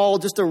of Paul,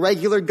 just a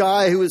regular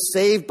guy who was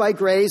saved by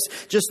grace,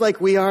 just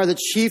like we are, the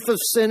chief of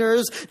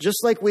sinners,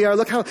 just like we are.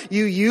 Look how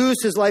you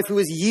used his life, who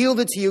was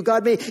yielded to you.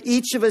 God, may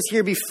each of us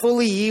here be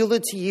fully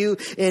yielded to you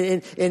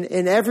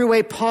in every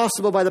way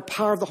possible by the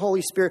power of the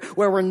Holy Spirit.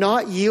 Where we're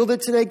not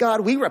yielded today,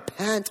 God, we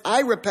repent.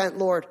 I repent,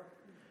 Lord.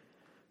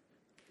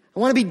 I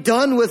want to be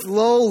done with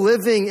low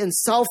living and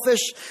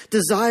selfish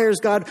desires,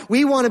 God.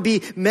 We want to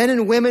be men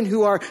and women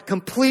who are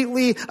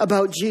completely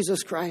about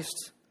Jesus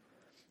Christ.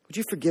 Would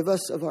you forgive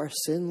us of our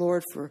sin,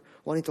 Lord, for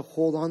wanting to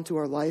hold on to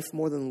our life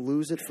more than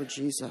lose it for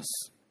Jesus?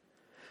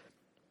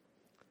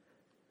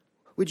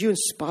 Would you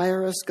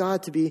inspire us,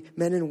 God, to be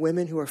men and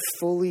women who are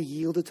fully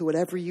yielded to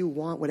whatever you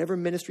want, whatever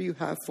ministry you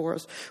have for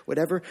us,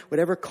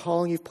 whatever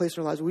calling you've placed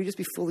in our lives? Would we just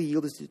be fully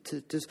yielded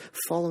to just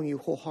following you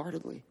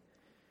wholeheartedly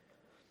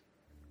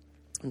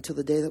until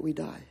the day that we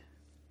die?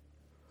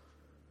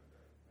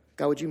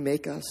 God, would you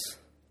make us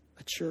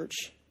a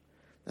church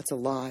that's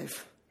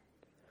alive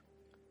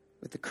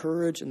with the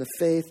courage and the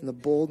faith and the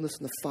boldness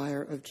and the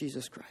fire of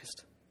Jesus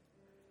Christ?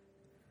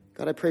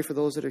 God, I pray for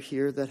those that are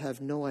here that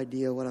have no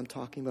idea what I'm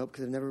talking about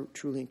because they've never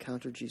truly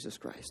encountered Jesus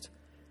Christ.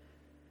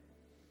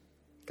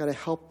 God,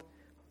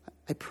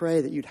 I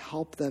pray that you'd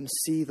help them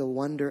see the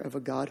wonder of a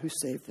God who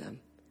saved them.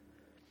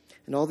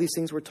 And all these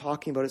things we're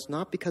talking about, it's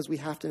not because we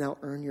have to now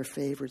earn your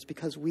favor. It's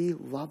because we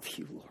love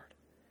you, Lord.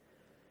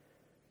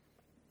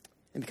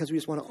 And because we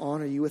just want to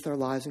honor you with our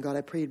lives. And God,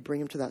 I pray you'd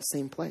bring them to that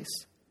same place.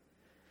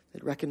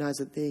 They'd recognize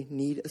that they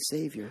need a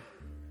Savior.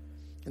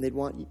 And they'd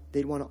want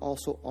to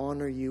also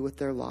honor you with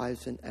their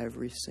lives in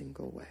every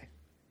single way.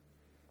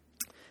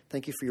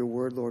 Thank you for your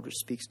word, Lord, which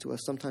speaks to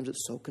us. Sometimes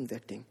it's so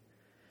convicting.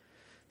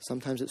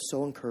 Sometimes it's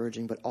so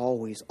encouraging. But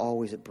always,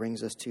 always it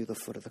brings us to the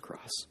foot of the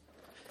cross.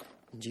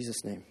 In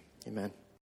Jesus' name, amen.